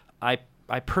I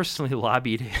personally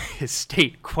lobbied his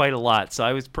state quite a lot, so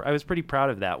I was pretty proud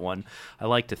of that one. I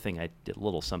like to think I did a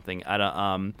little something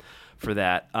for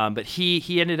that, but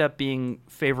he ended up being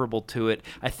favorable to it.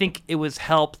 I think it was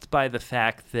helped by the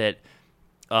fact that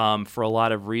for a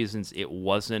lot of reasons it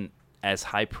wasn't as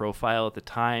high profile at the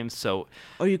time, so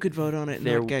you could vote on it and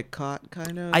not get caught,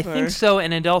 kind of. I think so,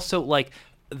 and it also like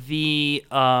the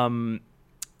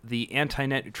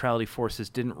anti-net neutrality forces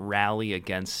didn't rally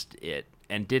against it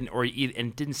and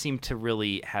didn't seem to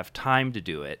really have time to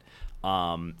do it.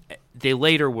 They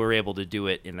later were able to do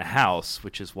it in the House,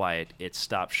 which is why it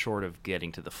stopped short of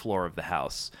getting to the floor of the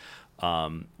House,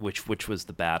 which was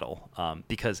the battle.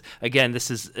 Because again, this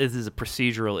is a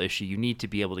procedural issue. You need to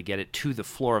be able to get it to the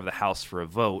floor of the House for a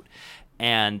vote.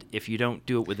 And if you don't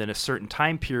do it within a certain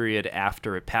time period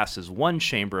after it passes one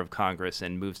chamber of Congress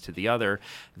and moves to the other,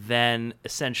 then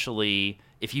essentially,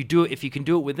 if you can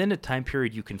do it within a time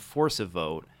period, you can force a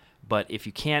vote. But if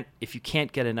you can't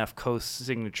get enough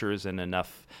co-signatures and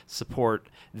enough support,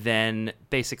 then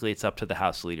basically it's up to the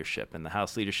House leadership. And the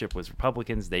House leadership was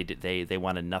Republicans. They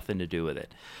wanted nothing to do with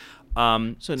it.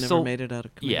 So it never made it out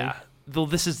of committee. Yeah. Though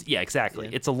exactly.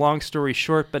 Yeah. It's a long story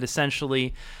short, but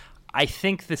essentially, I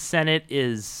think the Senate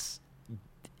is,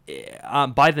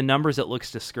 by the numbers, it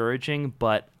looks discouraging,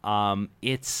 but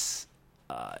it's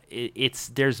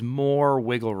there's more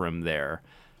wiggle room there.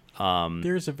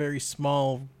 There's a very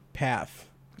small path.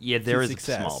 Yeah, there is a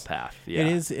small path. Yeah,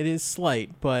 it is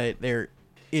slight, but it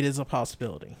is a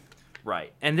possibility.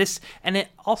 Right, and it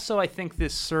also, I think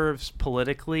this serves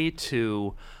politically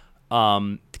to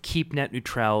keep net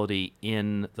neutrality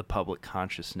in the public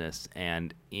consciousness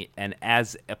and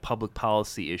as a public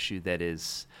policy issue that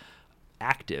is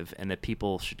active and that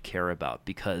people should care about,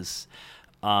 because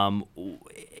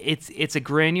it's a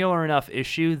granular enough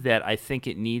issue that I think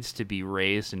it needs to be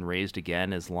raised and raised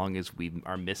again as long as we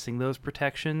are missing those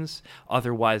protections.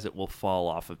 Otherwise, it will fall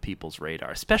off of people's radar,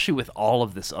 especially with all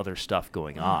of this other stuff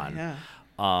going on. Yeah.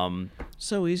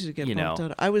 So easy to get bumped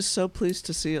out. I was so pleased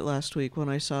to see it last week when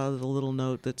I saw the little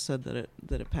note that said that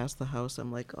it passed the House.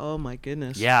 I'm like, oh my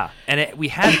goodness. Yeah, and we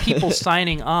had people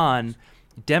signing on,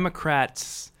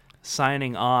 Democrats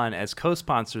signing on as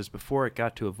co-sponsors before it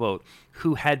got to a vote,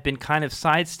 who had been kind of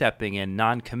sidestepping and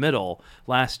non-committal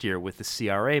last year with the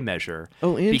CRA measure.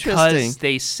 Oh, interesting. Because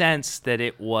they sensed that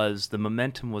the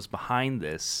momentum was behind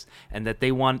this, and that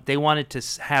they wanted to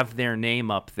have their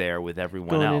name up there with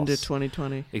everyone else. Going into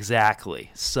 2020. Exactly.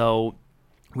 So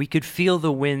we could feel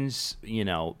the winds,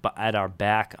 at our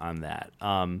back on that.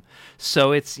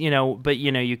 So it's, but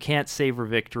you can't savor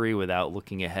victory without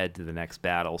looking ahead to the next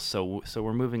battle. So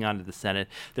we're moving on to the Senate.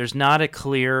 There's not a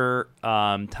clear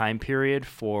time period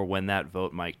for when that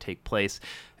vote might take place.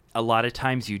 A lot of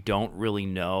times you don't really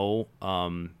know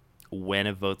when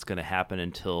a vote's going to happen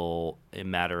until a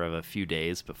matter of a few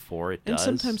days before it does.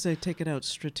 And sometimes they take it out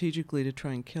strategically to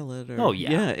try and kill it. Oh,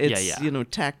 yeah. Yeah, it's,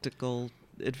 tactical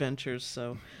adventures.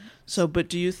 So but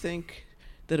do you think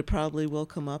that it probably will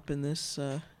come up in this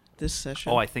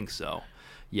session? Oh, I think so.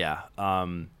 Yeah.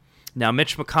 Now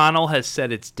Mitch McConnell has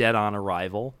said it's dead on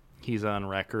arrival. He's on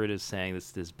record as saying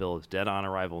this bill is dead on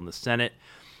arrival in the Senate.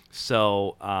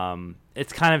 So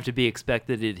it's kind of to be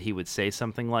expected that he would say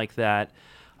something like that.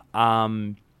 I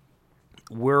don't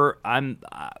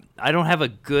have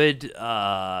a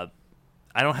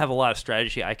lot of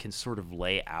strategy I can sort of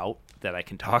lay out that I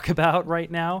can talk about right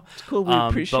now. It's cool. We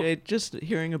appreciate just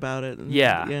hearing about it. And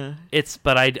yeah.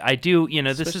 But I do,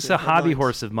 this is a hobby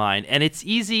horse of mine, and it's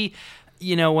easy.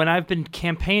 When I've been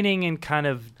campaigning and kind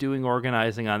of doing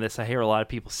organizing on this, I hear a lot of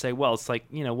people say, well, it's like,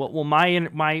 well,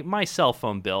 my cell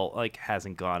phone bill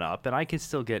hasn't gone up and I can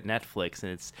still get Netflix.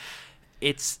 And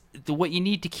it's what you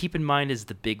need to keep in mind is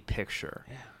the big picture.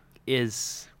 Yeah.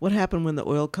 Is what happened when the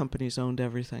oil companies owned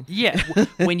everything. Yeah.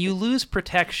 When you lose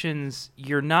protections,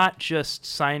 you're not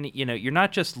just you're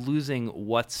not just losing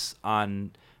what's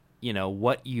on,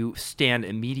 what you stand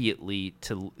immediately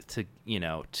to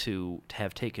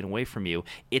have taken away from you.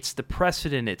 It's the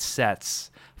precedent it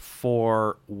sets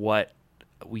for what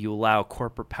you allow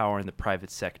corporate power in the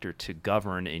private sector to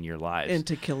govern in your lives. And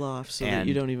to kill off that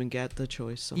you don't even get the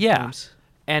choice sometimes. Yeah.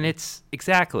 And it's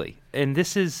exactly, and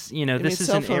this is, this is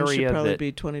an area should probably that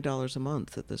be $20 a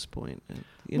month at this point.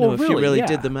 If really, you really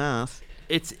did the math,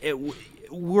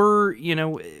 we're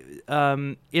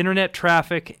internet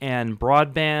traffic and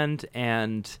broadband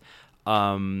and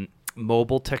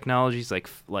mobile technologies like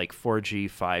 4G,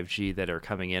 5G that are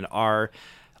coming in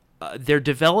they're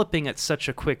developing at such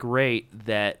a quick rate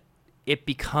that it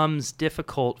becomes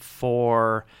difficult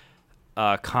for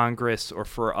Congress or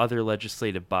for other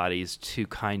legislative bodies to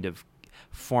kind of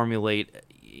formulate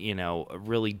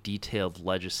really detailed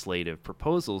legislative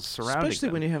proposals surrounding Especially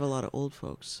them. when you have a lot of old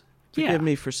folks. Yeah. Forgive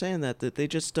me for saying that they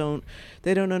just don't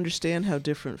understand how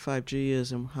different 5G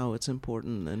is and how it's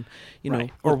important, and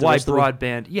Right. Or why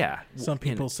broadband. Yeah. Some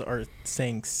people are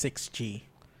saying 6G,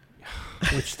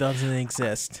 which doesn't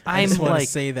exist. I'm I just want like- to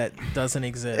say that doesn't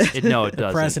exist. No, it The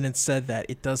doesn't. president said that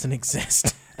it doesn't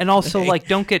exist. And also, Okay. like,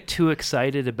 don't get too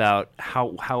excited about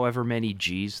however many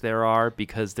Gs there are,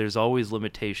 because there's always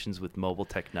limitations with mobile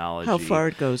technology. How far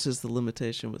it goes is the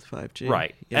limitation with 5G.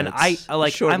 Right. Yeah, And it's I'm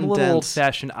short a and little dense.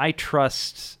 old-fashioned. I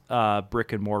trust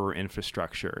brick and mortar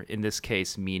infrastructure, in this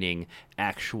case meaning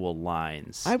actual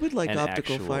lines. I would like and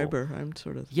optical actual- fiber. I'm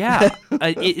sort of Yeah.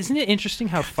 Isn't it interesting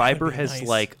how fiber be has nice.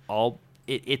 like all...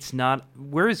 It's not...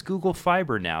 Where is Google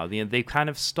Fiber now? They've kind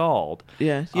of stalled.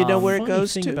 Yeah. You know where it Funny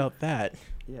goes thing to? about that,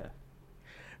 Yeah.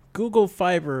 Google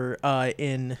Fiber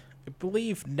in, I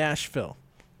believe, Nashville.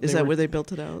 Is that where they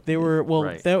built it out? They were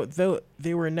Right.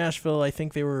 they were in Nashville. I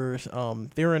think they were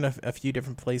in a few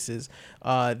different places.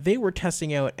 They were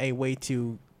testing out a way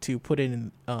to put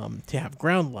in to have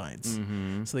ground lines.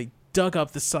 Mm-hmm. So they dug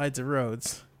up the sides of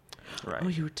roads, Right. Oh,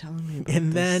 you were telling me about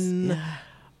and this. then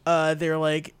Yeah. they're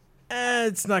like,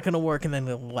 it's not gonna work, and then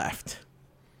they left.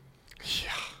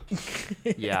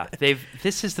 Yeah,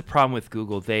 this is the problem with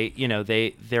Google. They're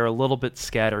a little bit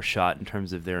scattershot in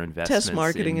terms of their investments. Test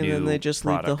marketing, in and then new they just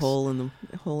leave the products.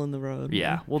 hole in the road.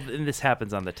 Yeah, well, and this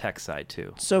happens on the tech side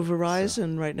too. So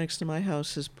Verizon, right next to my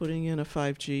house, is putting in a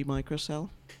 5G microcell,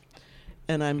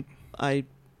 and I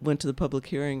went to the public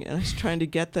hearing, and I was trying to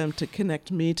get them to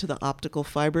connect me to the optical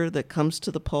fiber that comes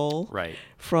to the pole Right.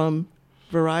 from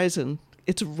Verizon.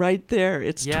 It's right there.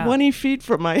 It's Yeah. 20 feet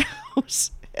from my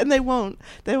house, and they won't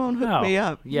hook No. me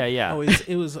up. Yeah, yeah. Oh,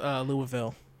 it was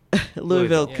Louisville.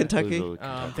 Louisville, Yeah. Kentucky.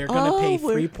 Louisville. They're gonna pay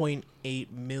we're-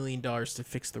 $3.8 million to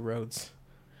fix the roads.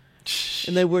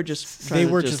 And they were just They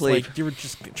trying were to just leave. like, you were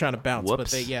just trying to bounce, but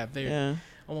Whoops. they're Yeah.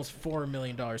 almost $4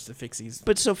 million to fix these.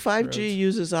 But so 5G roads.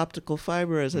 uses optical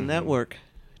fiber as a Mm-hmm. network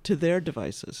to their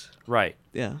devices. Right.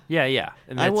 Yeah. Yeah, yeah.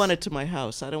 And I that's- want it to my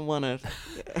house. I don't want to.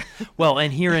 Well,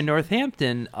 and here in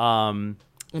Northampton, And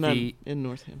I'm in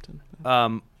Northampton.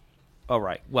 Oh,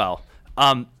 right. Well,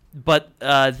 but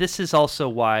this is also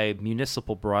why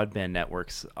municipal broadband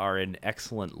networks are an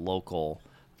excellent local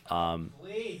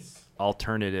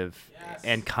alternative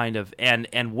and kind of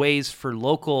and ways for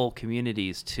local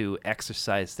communities to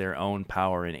exercise their own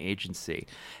power and agency.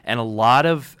 And a lot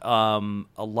of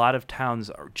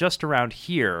towns just around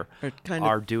here Are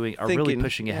really thinking,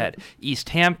 pushing yeah. ahead. East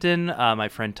Hampton, my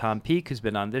friend Tom Peake, who's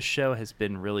been on this show, has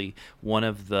been really one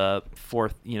of the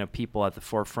people at the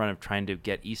forefront of trying to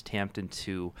get East Hampton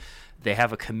to. They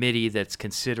have a committee that's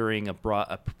considering a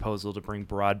proposal to bring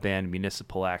broadband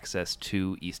municipal access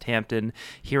to East Hampton.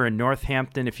 Here in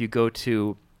Northampton, if you go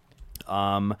to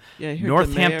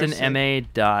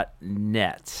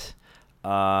northamptonma.net,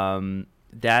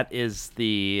 that is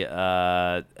the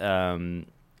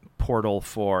portal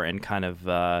for and kind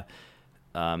of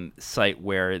site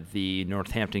where the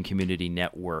Northampton Community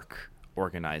Network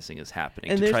organizing is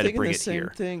happening And to they're try to thinking bring the it same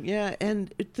here. thing. Yeah,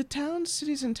 and the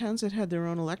cities and towns that had their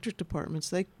own electric departments,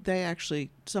 they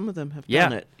actually, some of them have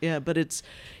done it. Yeah, but it's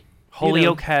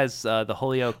Holyoke has the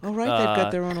Holyoke. Oh, right, they've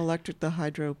got their own electric, the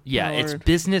hydro. Yeah, it's powered.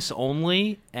 business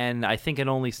only, and I think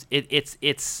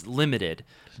it's limited,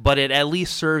 but it at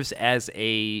least serves as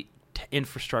a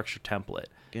infrastructure template.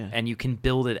 Yeah. And you can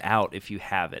build it out if you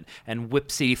have it. And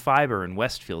Whip City Fiber in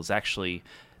Westfield is actually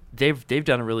they've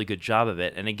done a really good job of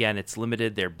it. And again, it's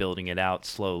limited. They're building it out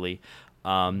slowly,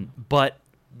 but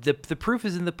the proof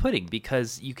is in the pudding,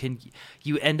 because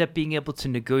you end up being able to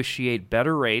negotiate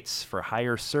better rates for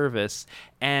higher service,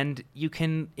 and you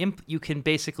can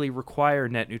basically require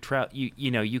net neutrality.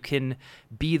 You can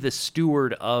be the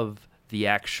steward of the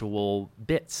actual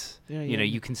bits. Yeah,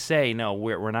 You can say, no,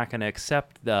 we're not going to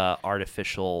accept the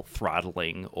artificial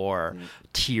throttling or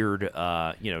tiered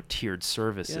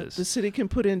services. Yeah, the city can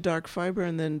put in dark fiber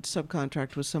and then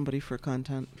subcontract with somebody for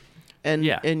content, and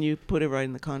you put it right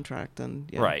in the contract. And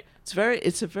Right.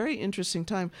 It's a very interesting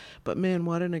time. But man,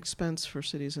 what an expense for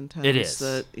cities and towns. It is.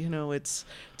 That it's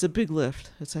a big lift.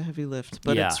 It's a heavy lift,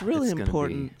 but Yeah, it's really it's gonna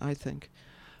important, I think.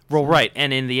 Well, right,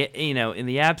 and in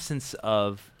the absence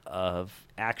of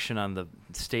action on the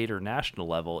state or national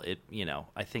level,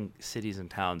 I think cities and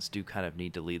towns do kind of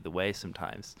need to lead the way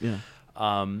sometimes. Yeah.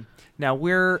 Now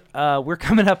we're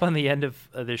coming up on the end of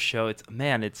this show. It's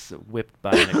whipped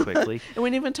by quickly. And we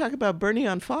didn't even talk about Bernie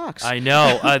on Fox. I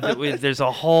know. There's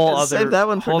a whole other Save that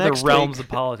one for whole other next realms week.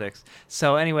 of politics.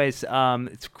 So, anyways,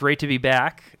 it's great to be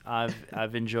back. I've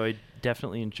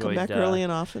definitely enjoyed. Come back early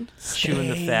and often. Chewing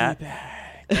the fat.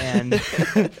 And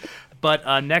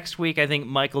but next week, I think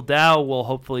Michael Dow will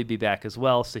hopefully be back as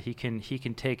well, so he can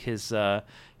take his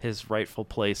rightful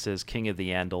place as King of the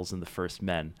Andals and the First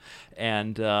Men.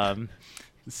 And that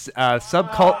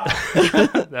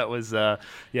was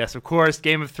yes, of course,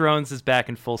 Game of Thrones is back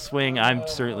in full swing. I'm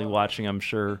certainly watching. I'm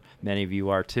sure many of you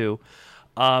are too.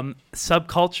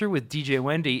 Subculture with DJ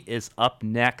Wendy is up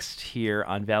next here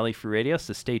on Valley Free Radio,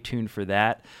 so stay tuned for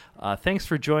that. Thanks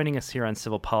for joining us here on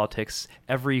Civil Politics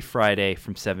every Friday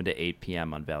from 7 to 8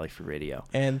 p.m. on Valley Free Radio.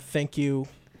 And thank you,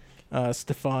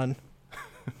 Stefan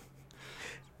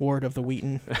Ward of the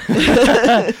Wheaton.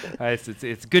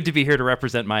 It's good to be here to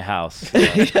represent my house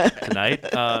tonight.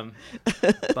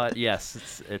 But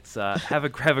yes, it's have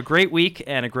a great week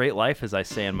and a great life, as I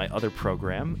say in my other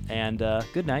program. And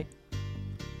good night.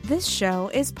 This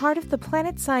show is part of the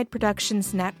PlanetSide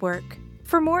Productions Network.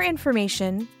 For more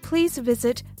information, please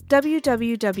visit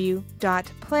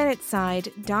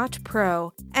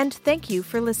www.planetside.pro, and thank you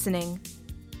for listening.